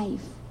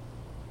life.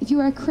 If you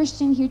are a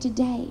Christian here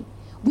today,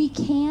 we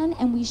can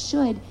and we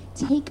should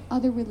take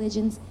other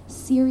religions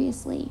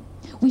seriously.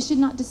 We should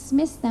not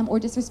dismiss them or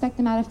disrespect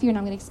them out of fear. And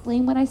I'm going to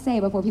explain what I say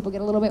before people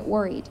get a little bit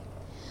worried.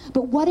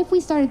 But what if we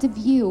started to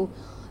view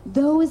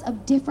those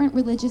of different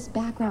religious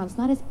backgrounds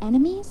not as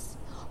enemies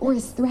or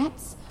as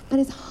threats, but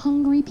as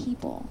hungry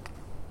people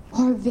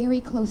who are very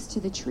close to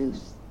the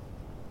truth,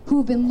 who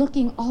have been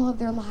looking all of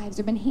their lives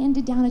or been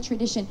handed down a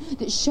tradition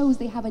that shows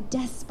they have a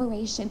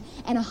desperation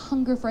and a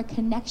hunger for a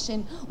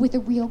connection with a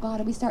real God,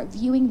 and we start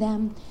viewing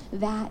them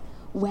that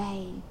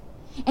way.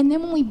 And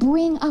then when we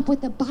bring up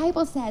what the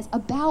Bible says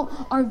about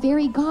our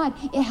very God,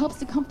 it helps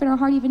to comfort our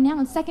heart even now.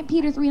 In 2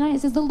 Peter 3:9,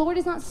 it says, the Lord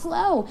is not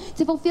slow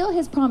to fulfill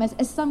his promise,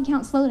 as some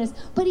count slowness,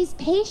 but he's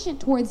patient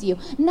towards you,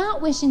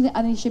 not wishing that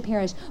others should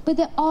perish, but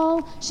that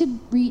all should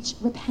reach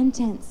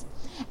repentance.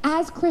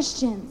 As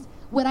Christians,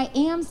 what I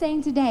am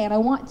saying today, and I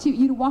want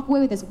you to walk away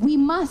with this, we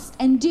must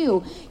and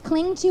do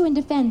cling to and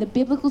defend the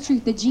biblical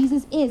truth that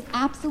Jesus is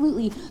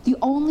absolutely the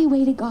only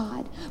way to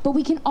God. But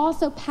we can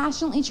also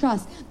passionately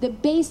trust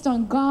that based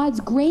on God's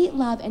great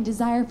love and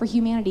desire for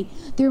humanity,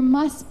 there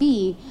must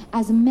be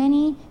as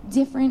many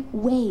different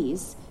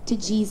ways to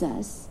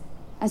Jesus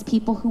as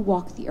people who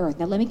walk the earth.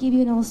 Now, let me give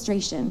you an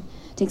illustration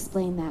to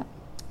explain that.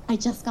 I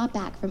just got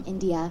back from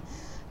India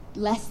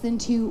less than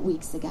 2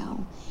 weeks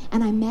ago,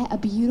 and I met a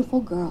beautiful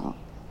girl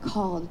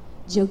called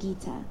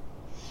Jogita.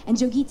 And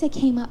Jogita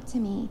came up to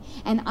me,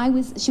 and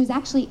she was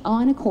actually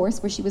on a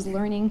course where she was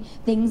learning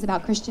things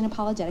about Christian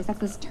apologetics. That's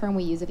this term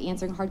we use of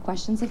answering hard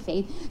questions of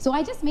faith. So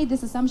I just made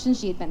this assumption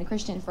she had been a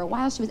Christian for a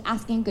while. She was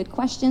asking good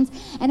questions.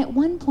 And at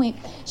one point,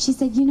 she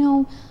said,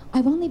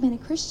 I've only been a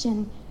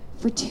Christian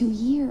for 2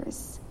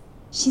 years.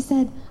 She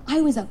said, I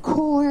was a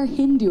core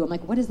Hindu. I'm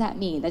like, what does that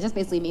mean? That just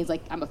basically means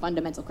like I'm a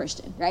fundamental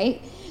Christian, right?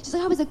 She's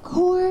like, I was a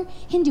core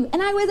Hindu, and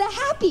I was a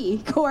happy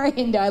core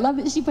Hindu. I love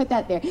that she put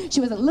that there.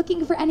 She wasn't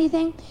looking for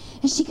anything.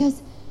 And she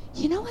goes,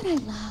 you know what I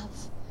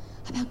love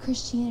about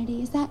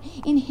Christianity is that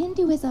in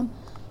Hinduism,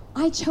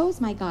 I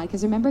chose my God,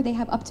 because remember, they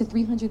have up to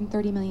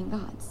 330 million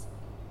gods.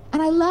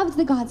 And I loved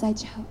the gods I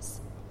chose.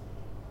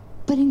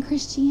 But in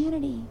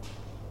Christianity,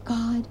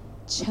 God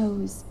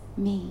chose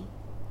me.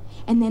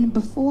 And then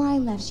before I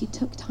left, she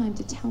took time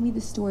to tell me the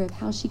story of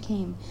how she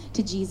came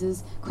to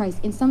Jesus Christ.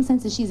 In some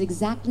senses, she's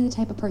exactly the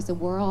type of person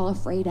we're all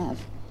afraid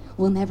of.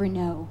 We'll never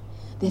know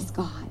this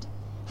God.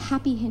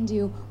 Happy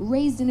Hindu,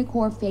 raised in a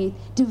core faith,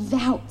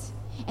 devout.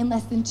 And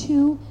less than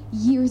 2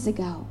 years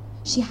ago,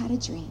 she had a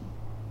dream.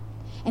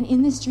 And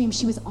in this dream,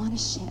 she was on a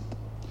ship.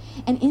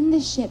 And in the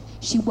ship,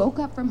 she woke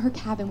up from her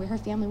cabin where her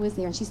family was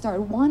there, and she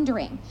started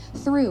wandering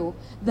through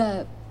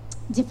the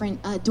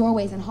different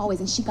doorways and hallways,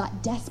 and she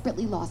got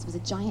desperately lost. It was a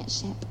giant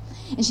ship.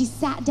 And she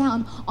sat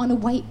down on a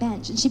white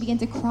bench, and she began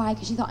to cry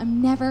because she thought,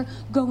 I'm never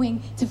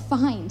going to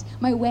find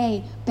my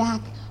way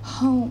back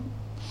home.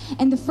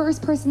 And the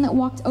first person that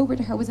walked over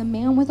to her was a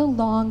man with a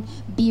long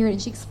beard.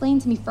 And she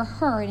explained to me, for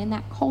her, and in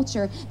that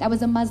culture, that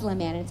was a Muslim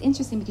man. And it's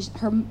interesting because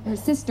her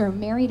sister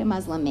married a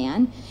Muslim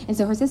man. And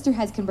so her sister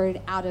has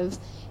converted out of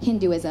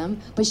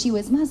Hinduism, but she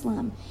was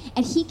Muslim.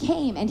 And he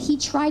came and he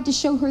tried to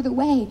show her the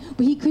way,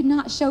 but he could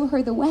not show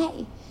her the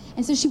way.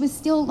 And so she was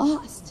still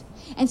lost.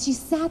 And she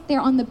sat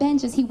there on the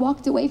bench as he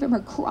walked away from her,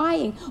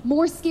 crying,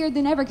 more scared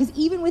than ever, because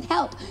even with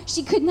help,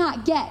 she could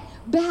not get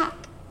back.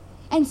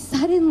 And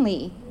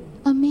suddenly,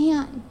 a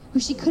man who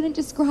she couldn't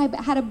describe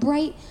but had a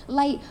bright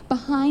light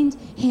behind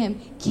him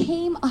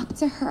came up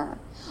to her,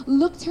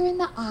 looked her in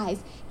the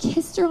eyes,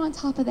 kissed her on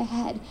top of the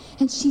head,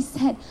 and she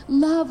said,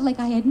 love like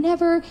I had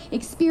never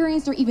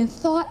experienced or even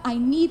thought I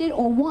needed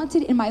or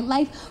wanted in my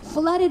life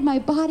flooded my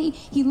body.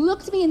 He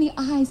looked me in the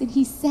eyes and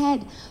he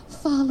said,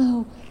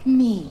 follow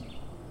me.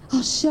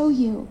 I'll show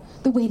you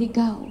the way to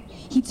go.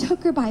 He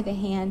took her by the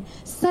hand,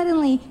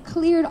 suddenly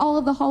cleared all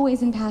of the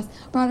hallways and paths,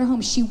 brought her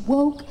home. She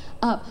woke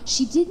up.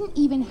 She didn't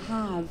even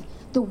have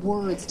the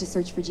words to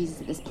search for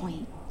Jesus at this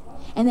point.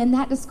 And then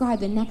that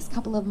described the next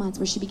couple of months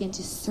where she began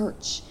to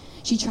search.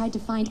 She tried to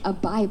find a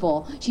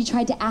Bible. She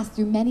tried to ask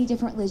through many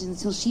different religions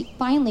until she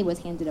finally was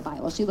handed a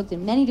Bible. She looked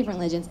in many different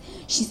religions.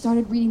 She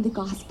started reading the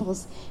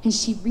Gospels, and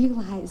she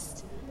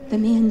realized the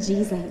man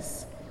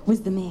Jesus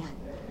was the man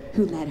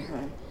who led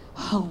her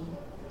home.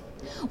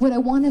 What I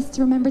want us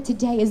to remember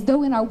today is,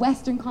 though in our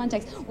Western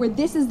context, where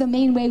this is the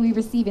main way we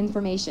receive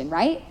information,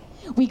 right?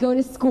 We go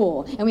to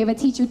school, and we have a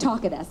teacher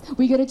talk at us.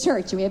 We go to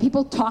church, and we have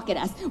people talk at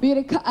us. We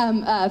go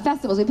to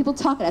festivals, we have people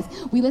talk at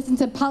us. We listen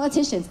to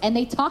politicians, and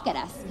they talk at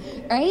us,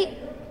 right?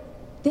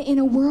 That in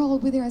a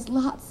world where there is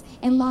lots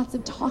and lots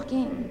of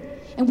talking,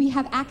 and we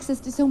have access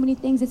to so many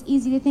things, it's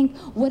easy to think,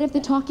 what if the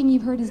talking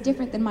you've heard is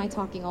different than my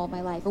talking all of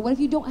my life? Or what if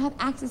you don't have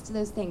access to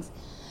those things?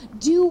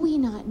 Do we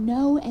not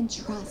know and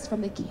trust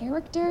from the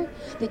character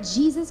that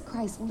Jesus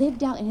Christ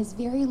lived out in his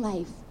very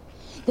life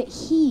that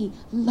he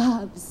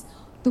loves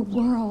the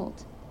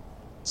world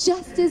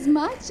just as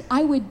much,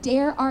 I would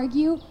dare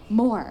argue,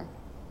 more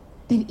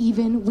than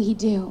even we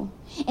do?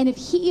 And if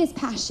he is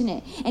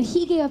passionate and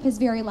he gave up his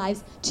very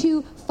lives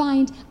to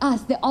find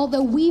us, that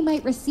although we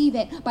might receive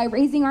it by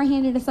raising our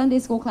hand in a Sunday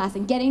school class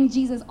and getting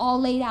Jesus all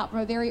laid out from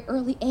a very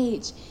early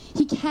age,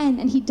 he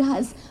can and he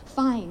does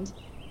find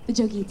the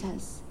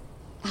Jogitas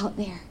out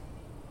there.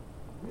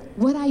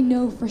 What I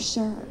know for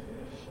sure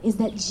is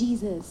that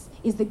Jesus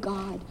is the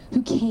God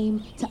who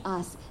came to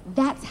us.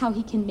 That's how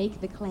he can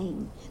make the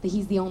claim that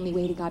he's the only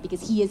way to God,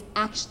 because he is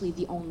actually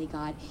the only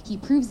God. He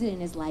proves it in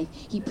his life,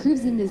 he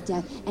proves it in his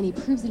death, and he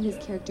proves it in his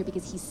character,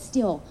 because he's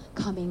still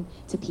coming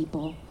to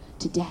people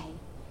today.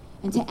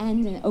 And to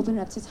end and open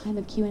it up to time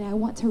of Q&A, I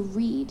want to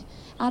read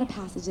out a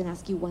passage and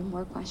ask you one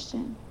more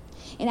question.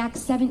 In Acts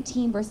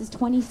 17, verses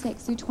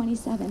 26 through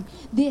 27,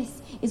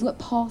 this is what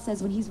Paul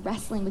says when he's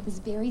wrestling with this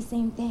very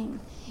same thing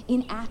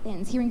in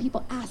Athens, hearing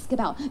people ask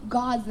about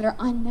gods that are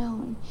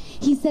unknown.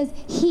 He says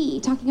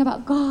he, talking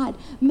about God,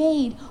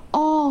 made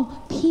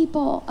all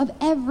people of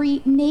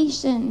every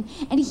nation,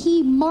 and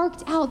he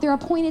marked out their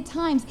appointed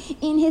times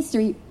in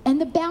history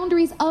and the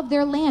boundaries of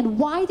their land.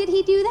 Why did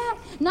he do that?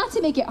 Not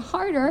to make it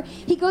harder.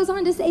 He goes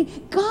on to say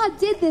God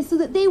did this so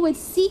that they would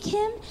seek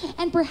him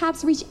and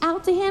perhaps reach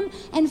out to him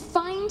and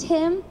find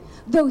him,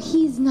 though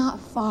he's not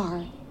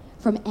far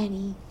from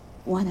any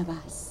one of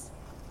us.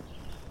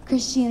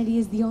 Christianity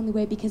is the only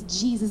way because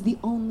Jesus, the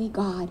only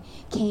God,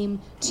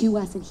 came to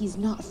us, and he's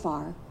not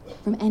far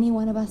from any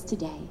one of us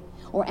today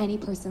or any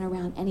person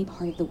around any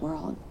part of the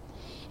world.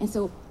 And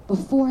so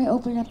before I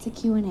open it up to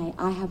Q&A,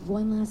 I have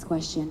one last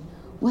question.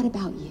 What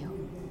about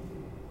you?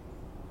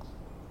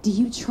 Do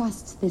you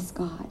trust this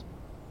God?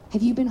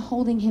 Have you been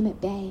holding him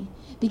at bay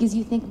because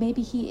you think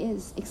maybe he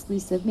is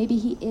exclusive, maybe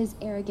he is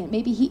arrogant,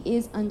 maybe he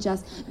is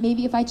unjust,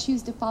 maybe if I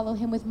choose to follow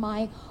him with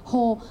my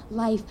whole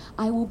life,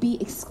 I will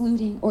be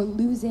excluding or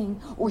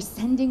losing or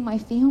sending my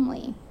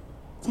family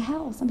to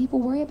hell? Some people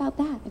worry about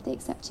that if they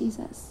accept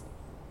Jesus.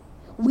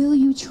 Will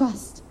you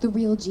trust the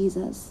real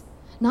Jesus,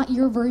 not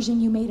your version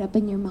you made up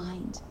in your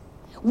mind?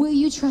 Will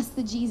you trust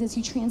the Jesus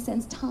who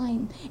transcends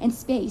time and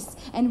space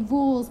and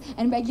rules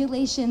and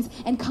regulations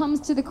and comes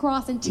to the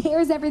cross and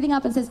tears everything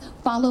up and says,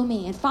 follow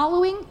me? And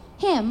following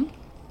him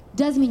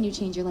does mean you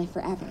change your life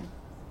forever.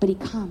 But he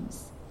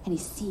comes and he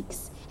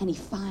seeks and he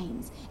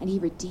finds and he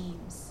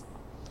redeems.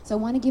 So I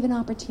want to give an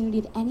opportunity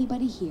if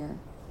anybody here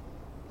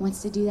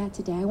wants to do that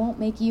today. I won't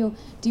make you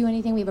do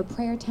anything. We have a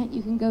prayer tent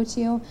you can go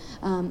to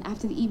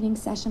after the evening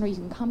session, or you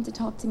can come to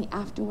talk to me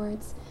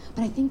afterwards.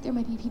 But I think there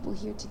might be people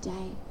here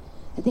today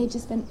that they've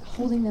just been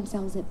holding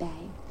themselves at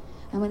bay.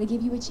 I want to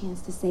give you a chance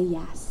to say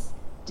yes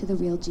to the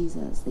real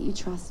Jesus, that you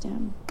trust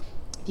him.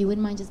 If you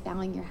wouldn't mind just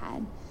bowing your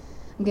head.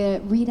 I'm going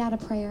to read out a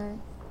prayer.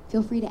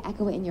 Feel free to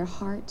echo it in your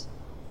heart.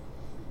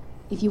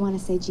 if you want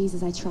to say,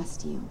 Jesus, I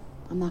trust you.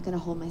 I'm not going to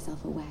hold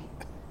myself away.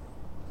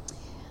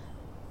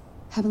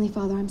 Heavenly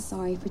Father, I'm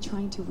sorry for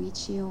trying to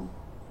reach you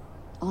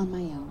on my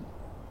own,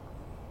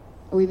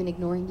 or even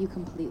ignoring you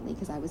completely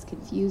because I was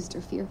confused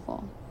or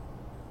fearful.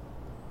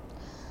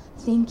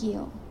 Thank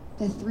you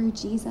that through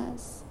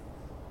Jesus,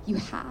 you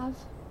have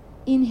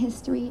in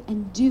history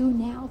and do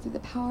now through the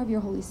power of your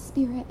Holy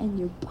Spirit and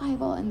your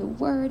Bible and the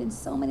Word and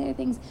so many other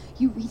things,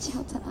 you reach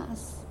out to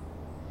us.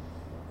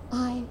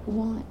 I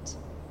want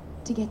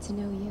to get to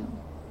know you.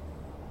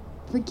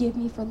 Forgive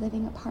me for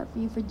living apart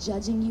from you, for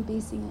judging you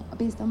based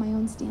on my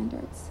own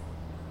standards.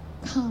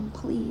 Come,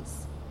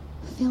 please,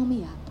 fill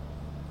me up,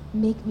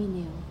 make me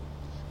new,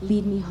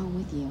 lead me home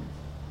with you.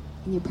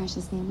 In your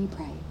precious name we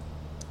pray,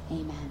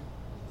 amen.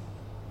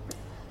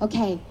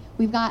 Okay,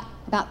 we've got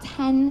about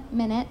 10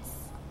 minutes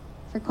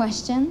for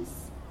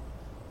questions,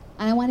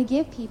 and I want to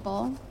give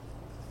people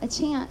a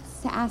chance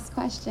to ask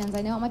questions.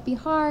 I know it might be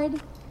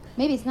hard.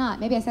 Maybe it's not.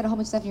 Maybe I said a whole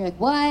bunch of stuff and you're like,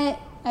 what?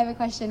 I have a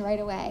question right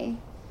away.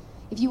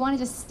 If you want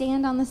to just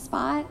stand on the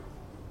spot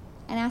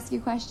and ask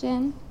your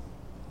question,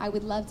 I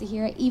would love to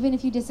hear it. Even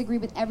if you disagree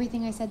with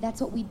everything I said,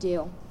 that's what we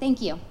do.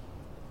 Thank you.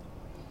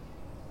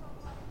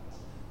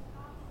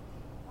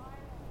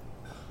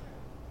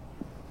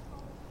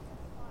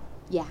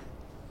 Yeah.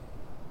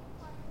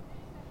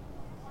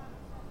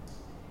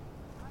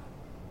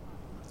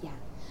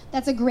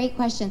 That's a great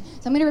question.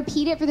 So I'm going to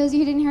repeat it for those of you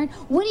who didn't hear it.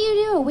 What do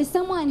you do with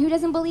someone who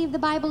doesn't believe the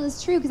Bible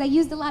is true? Because I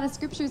used a lot of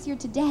scriptures here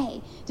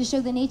today to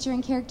show the nature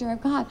and character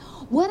of God.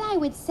 What I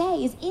would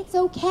say is it's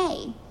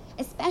okay,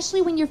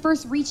 especially when you're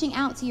first reaching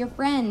out to your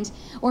friend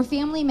or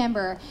family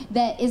member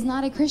that is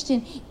not a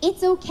Christian.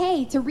 It's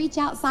okay to reach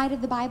outside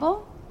of the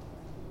Bible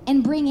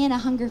and bring in a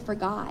hunger for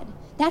God.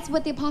 That's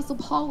what the Apostle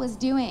Paul was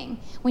doing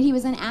when he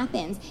was in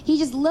Athens. He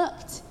just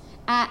looked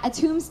at a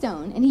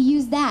tombstone and he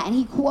used that and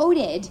he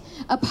quoted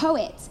a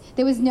poet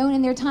that was known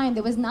in their time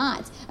that was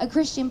not a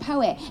Christian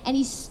poet, and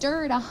he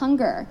stirred a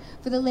hunger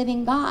for the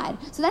living God.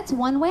 So that's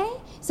one way.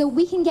 So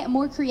we can get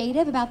more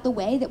creative about the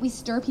way that we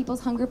stir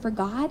people's hunger for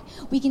God.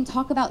 We can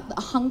talk about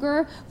a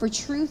hunger for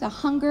truth, a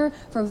hunger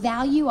for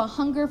value, a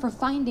hunger for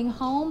finding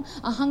home,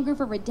 a hunger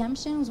for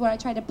redemption is what I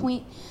tried to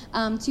point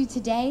to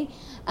today.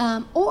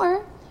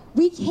 Or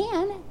we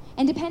can,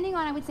 and depending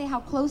on, I would say,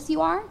 how close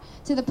you are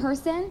to the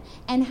person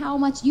and how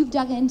much you've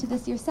dug into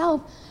this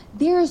yourself,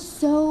 there is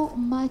so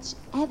much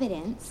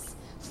evidence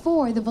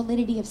for the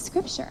validity of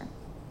Scripture.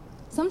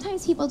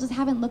 Sometimes people just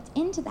haven't looked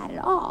into that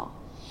at all.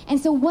 And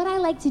so what I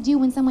like to do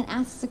when someone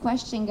asks a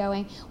question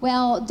going,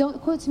 well,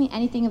 don't quote to me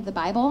anything of the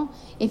Bible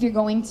if you're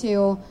going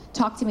to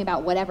talk to me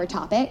about whatever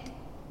topic,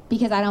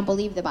 because I don't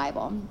believe the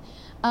Bible.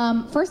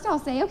 First I'll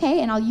say,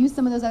 okay, and I'll use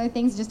some of those other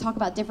things to just talk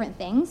about different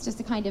things just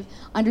to kind of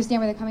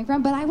understand where they're coming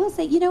from. But I will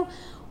say,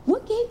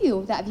 what gave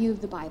you that view of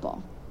the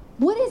Bible?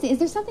 What is it? Is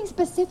there something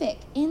specific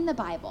in the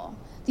Bible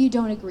that you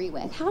don't agree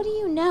with? How do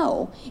you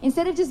know?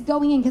 Instead of just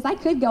going in, because I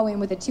could go in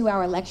with a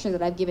 2-hour lecture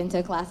that I've given to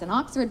a class in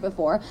Oxford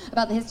before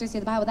about the history of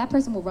the Bible, that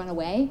person will run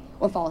away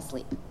or fall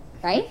asleep,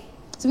 right?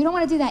 So we don't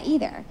want to do that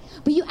either.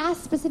 But you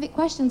ask specific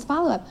questions,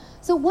 follow-up.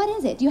 So what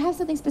is it? Do you have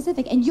something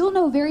specific? And you'll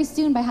know very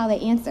soon by how they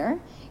answer.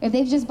 If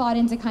they've just bought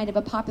into kind of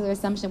a popular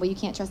assumption where you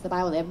can't trust the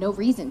Bible, they have no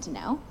reason to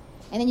know.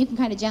 And then you can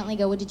kind of gently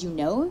go, well, did you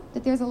know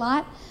that there's a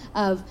lot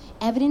of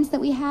evidence that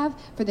we have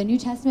for the New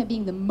Testament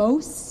being the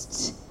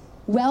most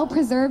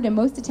well-preserved and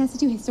most attested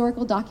to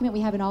historical document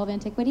we have in all of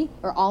antiquity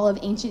or all of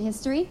ancient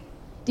history?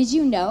 Did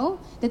you know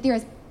that there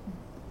is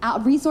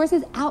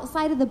resources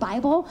outside of the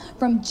Bible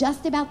from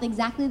just about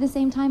exactly the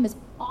same time as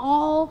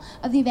all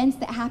of the events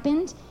that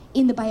happened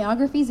in the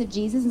biographies of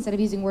Jesus, instead of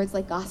using words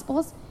like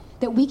Gospels,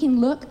 that we can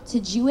look to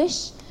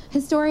Jewish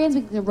historians,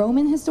 we can look to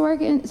Roman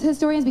historians,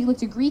 we can look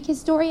to Greek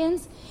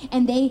historians,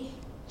 and they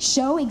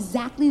show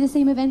exactly the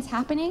same events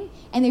happening,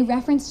 and they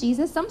reference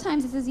Jesus.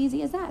 Sometimes it's as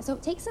easy as that. So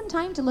take some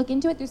time to look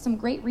into it. There's some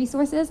great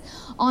resources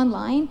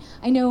online.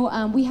 I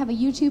know we have a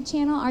YouTube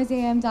channel,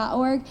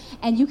 rzam.org,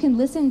 and you can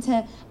listen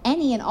to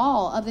any and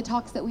all of the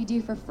talks that we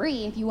do for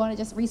free if you want to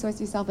just resource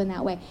yourself in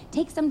that way.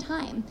 Take some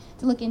time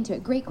to look into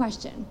it. Great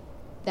question,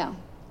 though.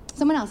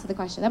 Someone else with a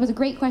question. That was a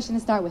great question to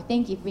start with.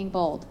 Thank you for being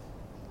bold.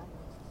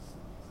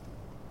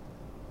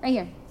 Right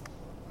here.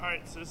 All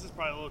right, so this is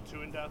probably a little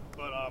too in-depth,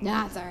 but...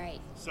 Nah, it's all right.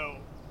 So,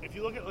 if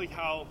you look at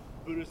how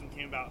Buddhism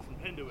came about from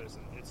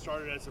Hinduism, it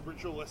started as a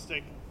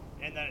ritualistic,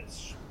 and then it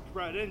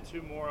spread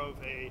into more of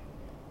a,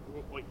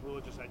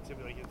 religious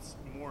activity, it's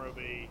more of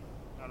a,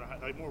 I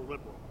don't know, more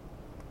liberal.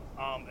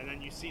 And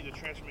then you see the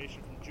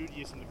transformation from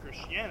Judaism to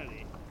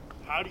Christianity.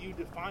 How do you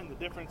define the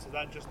difference of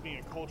that just being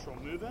a cultural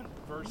movement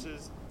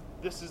versus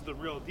this is the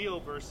real deal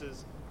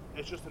versus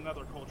it's just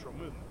another cultural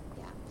movement?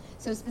 Yeah.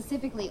 So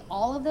specifically,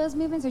 all of those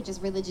movements, or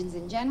just religions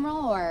in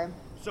general, or?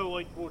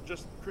 So,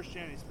 just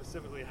Christianity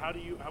specifically. How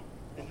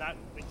in that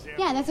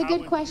example? Yeah, that's a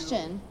good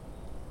question.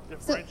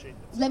 Differentiate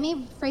this. Let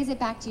me phrase it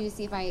back to you to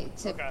see if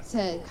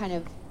to kind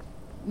of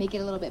make it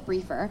a little bit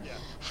briefer. Yeah.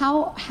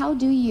 How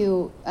do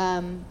you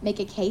make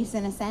a case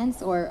in a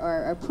sense,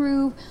 or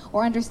prove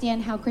or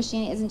understand how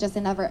Christianity isn't just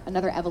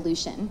another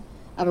evolution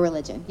of a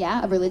religion,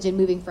 yeah? Of religion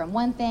moving from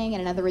one thing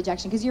and another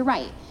rejection. Because you're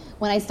right.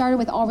 When I started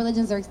with all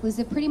religions are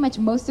exclusive, pretty much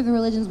most of the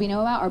religions we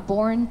know about are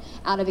born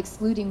out of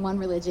excluding one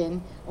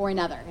religion or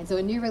another. And so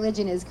a new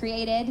religion is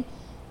created.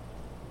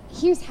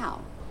 Here's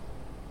how.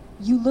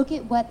 You look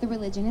at what the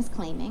religion is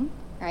claiming,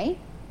 right?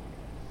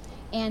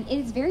 And it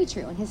is very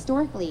true. And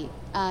historically,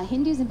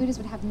 Hindus and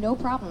Buddhists would have no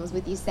problems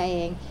with you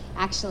saying,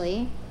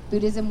 actually,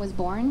 Buddhism was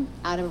born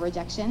out of a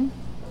rejection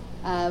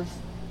of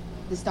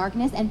this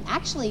darkness, and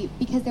actually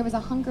because there was a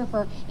hunger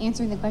for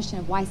answering the question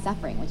of why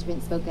suffering, which we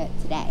spoke at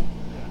today,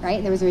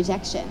 right? There was a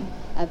rejection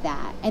of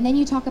that. And then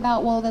you talk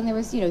about, well, then there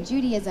was,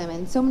 Judaism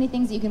and so many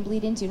things that you can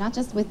bleed into, not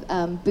just with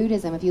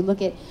Buddhism. If you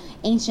look at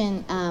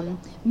ancient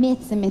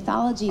myths and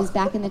mythologies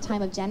back in the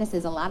time of Genesis,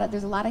 there's a lot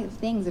of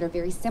things that are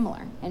very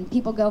similar. And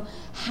people go,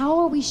 how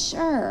are we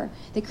sure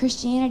that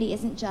Christianity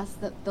isn't just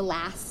the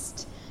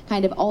last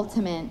kind of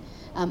ultimate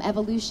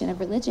evolution of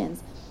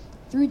religions?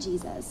 Through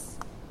Jesus,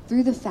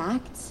 through the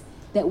fact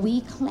that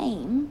we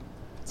claim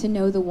to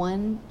know the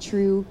one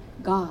true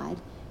God.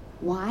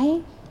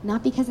 Why?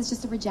 Not because it's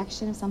just a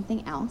rejection of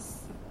something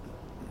else.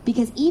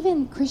 Because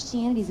even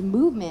Christianity's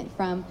movement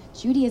from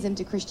Judaism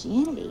to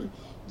Christianity,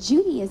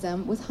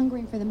 Judaism was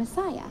hungering for the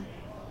Messiah.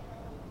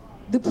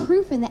 The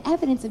proof and the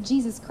evidence of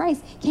Jesus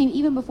Christ came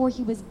even before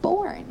he was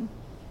born.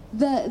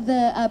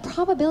 The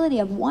probability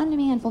of one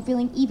man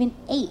fulfilling even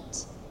 8,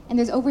 and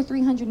there's over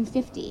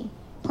 350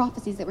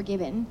 prophecies that were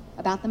given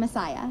about the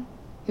Messiah,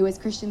 who as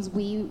Christians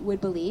we would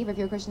believe, if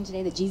you're a Christian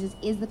today, that Jesus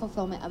is the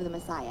fulfillment of the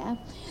Messiah.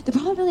 The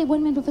probability of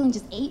one man fulfilling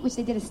just 8, which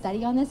they did a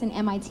study on this in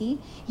MIT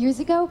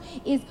years ago,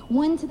 is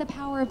 1 to the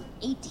power of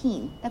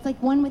 18. That's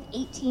like 1 with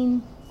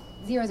 18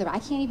 zeros over. I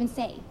can't even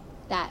say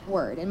that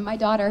word. And my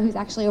daughter, who's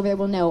actually over there,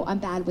 will know I'm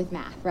bad with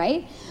math,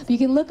 right? But you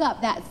can look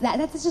up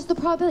that's just the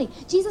probability.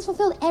 Jesus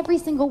fulfilled every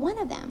single one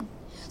of them.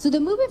 So the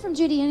movement from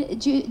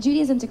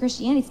Judaism to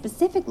Christianity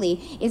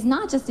specifically is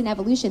not just an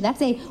evolution.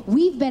 That's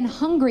we've been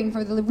hungering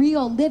for the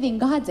real living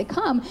God to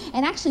come.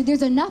 And actually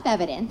there's enough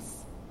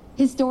evidence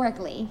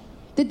historically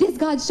that this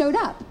God showed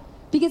up.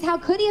 Because how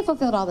could he have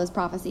fulfilled all those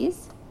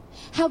prophecies?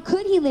 How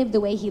could he live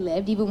the way he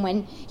lived, even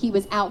when he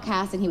was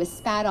outcast and he was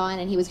spat on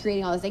and he was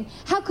creating all those things?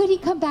 How could he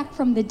come back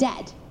from the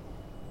dead?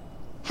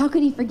 How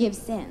could he forgive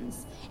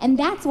sins? And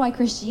that's why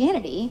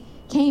Christianity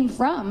came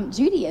from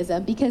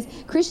Judaism, because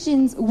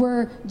Christians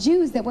were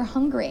Jews that were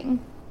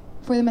hungering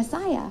for the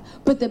Messiah.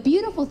 But the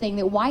beautiful thing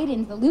that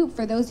widens the loop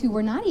for those who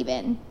were not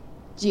even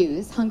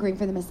Jews hungering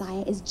for the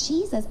Messiah is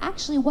Jesus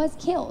actually was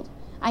killed.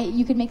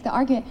 You could make the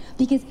argument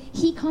because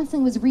he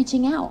constantly was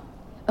reaching out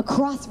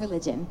across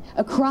religion,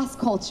 across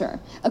culture,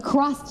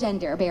 across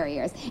gender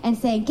barriers, and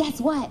saying, guess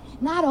what?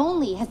 Not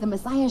only has the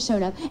Messiah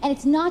shown up, and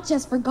it's not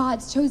just for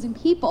God's chosen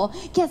people,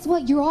 guess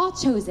what? You're all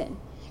chosen.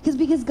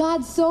 Because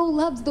God so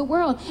loves the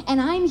world, and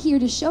I'm here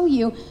to show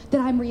you that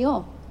I'm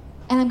real,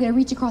 and I'm going to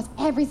reach across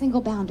every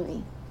single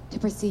boundary to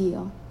pursue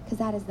you, because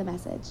that is the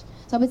message.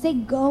 So I would say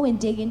go and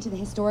dig into the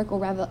historical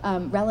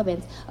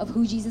relevance of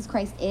who Jesus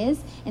Christ is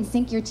and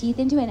sink your teeth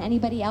into it, and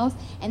anybody else,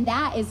 and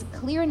that is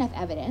clear enough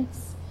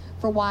evidence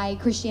for why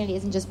Christianity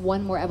isn't just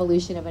one more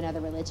evolution of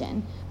another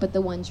religion, but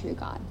the one true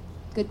God.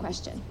 Good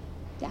question.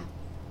 Yeah.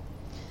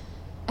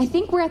 I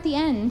think we're at the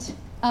end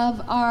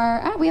of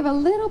our, we have a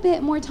little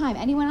bit more time.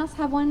 Anyone else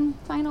have one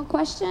final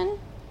question?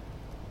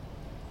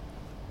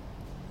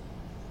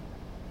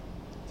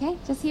 Okay,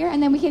 just here,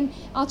 and then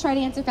I'll try to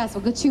answer fast.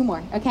 We'll go 2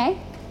 more, okay?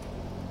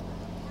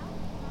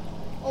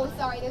 Oh,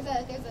 sorry, there's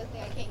a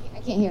thing, I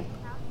can't hear.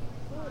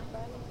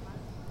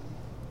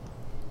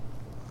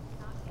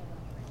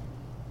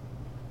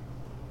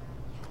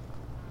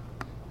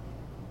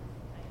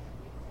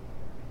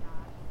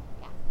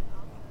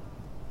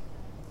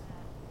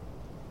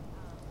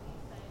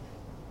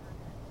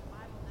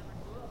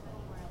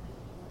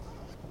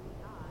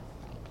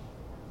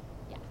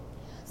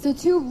 So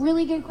 2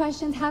 really good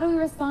questions. How do we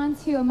respond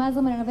to a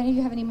Muslim? I don't know if any of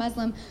you have any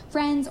Muslim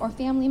friends or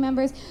family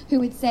members who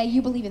would say,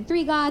 you believe in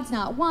 3 gods,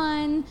 not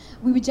one.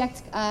 We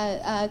reject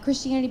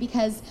Christianity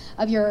because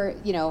of your,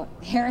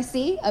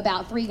 heresy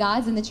about 3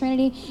 gods and the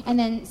Trinity. And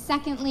then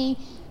secondly,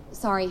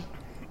 sorry,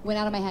 went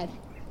out of my head.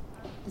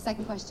 The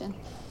second question.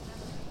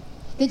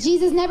 That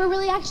Jesus never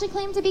really actually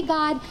claimed to be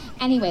God.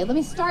 Anyway, let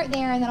me start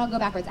there and then I'll go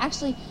backwards.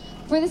 Actually,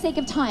 for the sake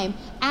of time,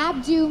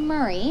 Abdu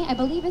Murray, I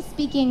believe, is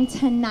speaking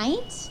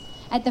tonight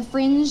at the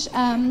Fringe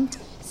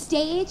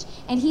stage,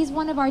 and he's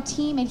one of our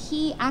team, and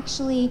he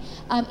actually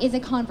is a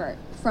convert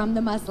from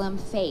the Muslim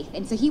faith,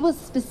 and so he will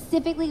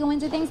specifically go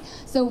into things.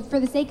 So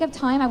for the sake of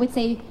time, I would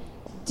say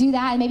do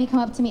that and maybe come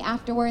up to me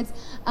afterwards.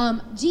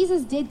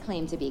 Jesus did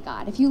claim to be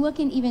God. If you look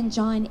in even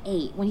John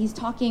 8, when he's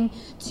talking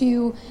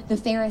to the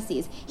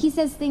Pharisees, he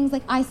says things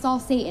like, I saw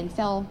Satan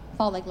fall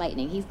like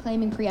lightning. He's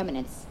claiming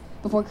preeminence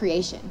before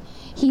creation.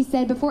 He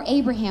said, before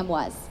Abraham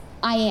was,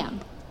 I am.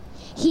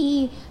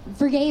 He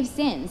forgave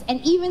sins.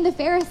 And even the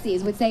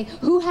Pharisees would say,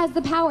 who has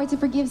the power to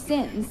forgive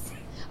sins?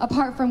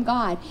 apart from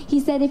God. He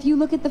said, if you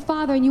look at the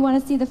Father and you want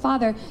to see the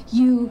Father,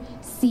 you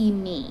see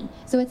me.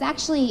 So it's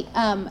actually,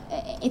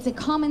 it's a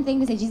common thing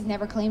to say Jesus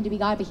never claimed to be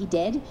God, but he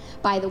did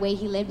by the way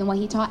he lived and what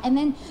he taught. And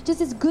then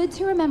just it's good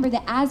to remember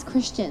that as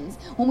Christians,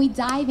 when we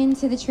dive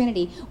into the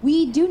Trinity,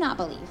 we do not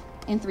believe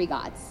in three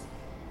gods.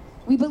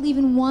 We believe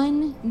in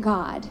one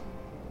God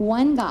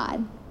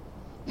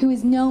who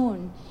is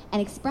known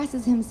and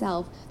expresses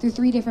himself through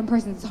three different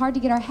persons. It's hard to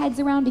get our heads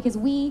around because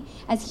we,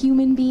 as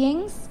human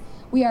beings,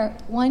 we are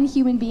one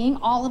human being.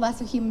 All of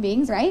us are human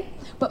beings, right?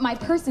 But my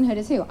personhood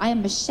is who? I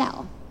am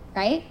Michelle,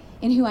 right?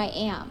 In who I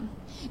am.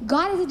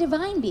 God is a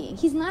divine being.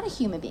 He's not a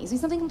human being. So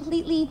he's something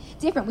completely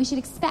different. We should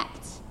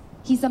expect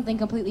he's something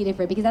completely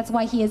different because that's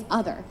why he is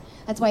other.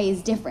 That's why he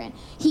is different.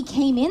 He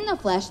came in the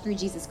flesh through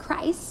Jesus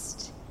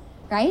Christ,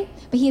 right?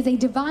 But he is a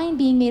divine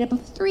being made up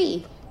of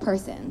three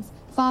persons: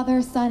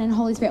 Father, Son, and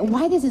Holy Spirit.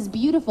 Why this is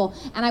beautiful,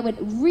 and I would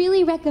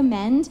really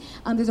recommend,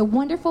 there's a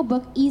wonderful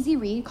book, easy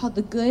read, called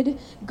The Good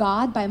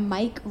God by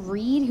Mike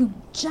Reed, who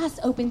just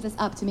opens us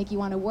up to make you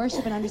want to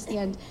worship and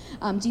understand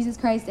Jesus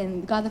Christ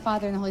and God the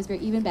Father and the Holy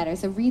Spirit even better.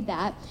 So read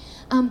that.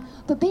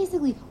 But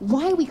basically,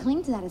 why we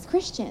cling to that as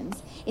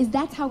Christians is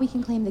that's how we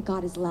can claim that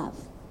God is love.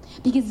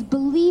 Because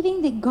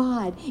believing that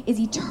God is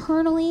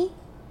eternally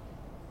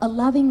a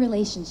loving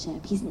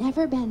relationship, he's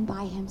never been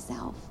by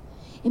himself,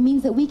 it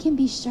means that we can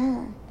be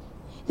sure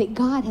that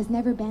God has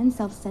never been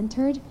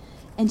self-centered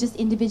and just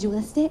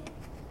individualistic.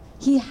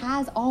 He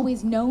has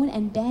always known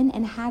and been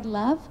and had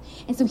love.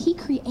 And so he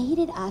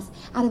created us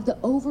out of the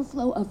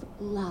overflow of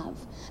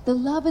love. The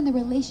love and the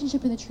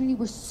relationship in the Trinity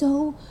were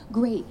so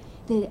great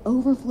that it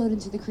overflowed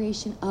into the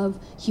creation of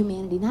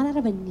humanity, not out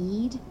of a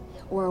need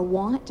or a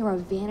want or a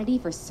vanity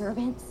for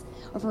servants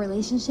or for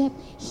relationship.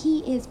 He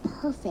is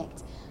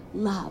perfect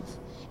love.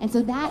 And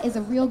so that is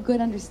a real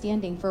good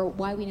understanding for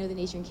why we know the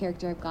nature and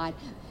character of God.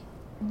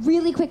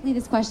 Really quickly,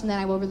 this question, then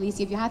I will release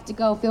you. If you have to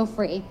go, feel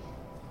free.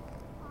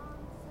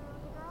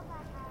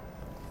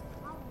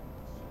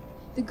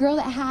 The girl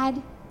that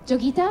had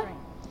Jogita,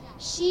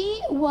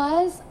 she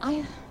was,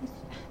 I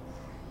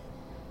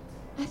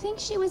think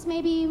she was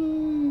maybe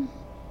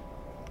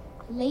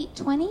late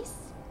 20s.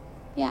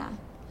 Yeah.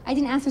 I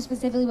didn't ask her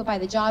specifically, but by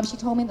the job, she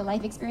told me the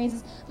life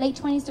experiences, late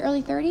 20s to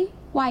early 30.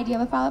 Why? Do you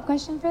have a follow-up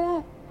question for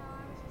that?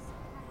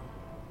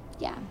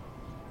 Yeah.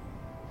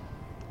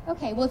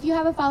 Okay, well, if you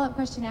have a follow-up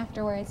question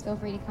afterwards, feel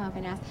free to come up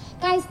and ask.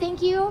 Guys,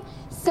 thank you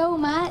so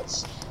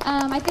much.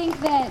 I think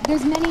that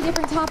there's many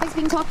different topics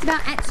being talked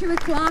about at 2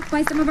 o'clock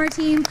by some of our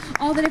team,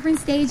 all the different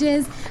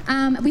stages.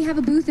 We have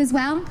a booth as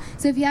well,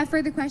 so if you have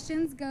further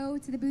questions, go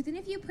to the booth. And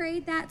if you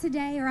prayed that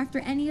today or after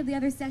any of the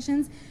other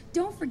sessions,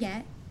 don't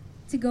forget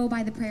to go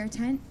by the prayer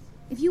tent.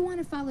 If you want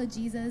to follow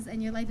Jesus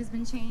and your life has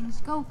been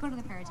changed, go to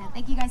the prayer tent.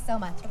 Thank you guys so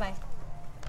much. Bye-bye.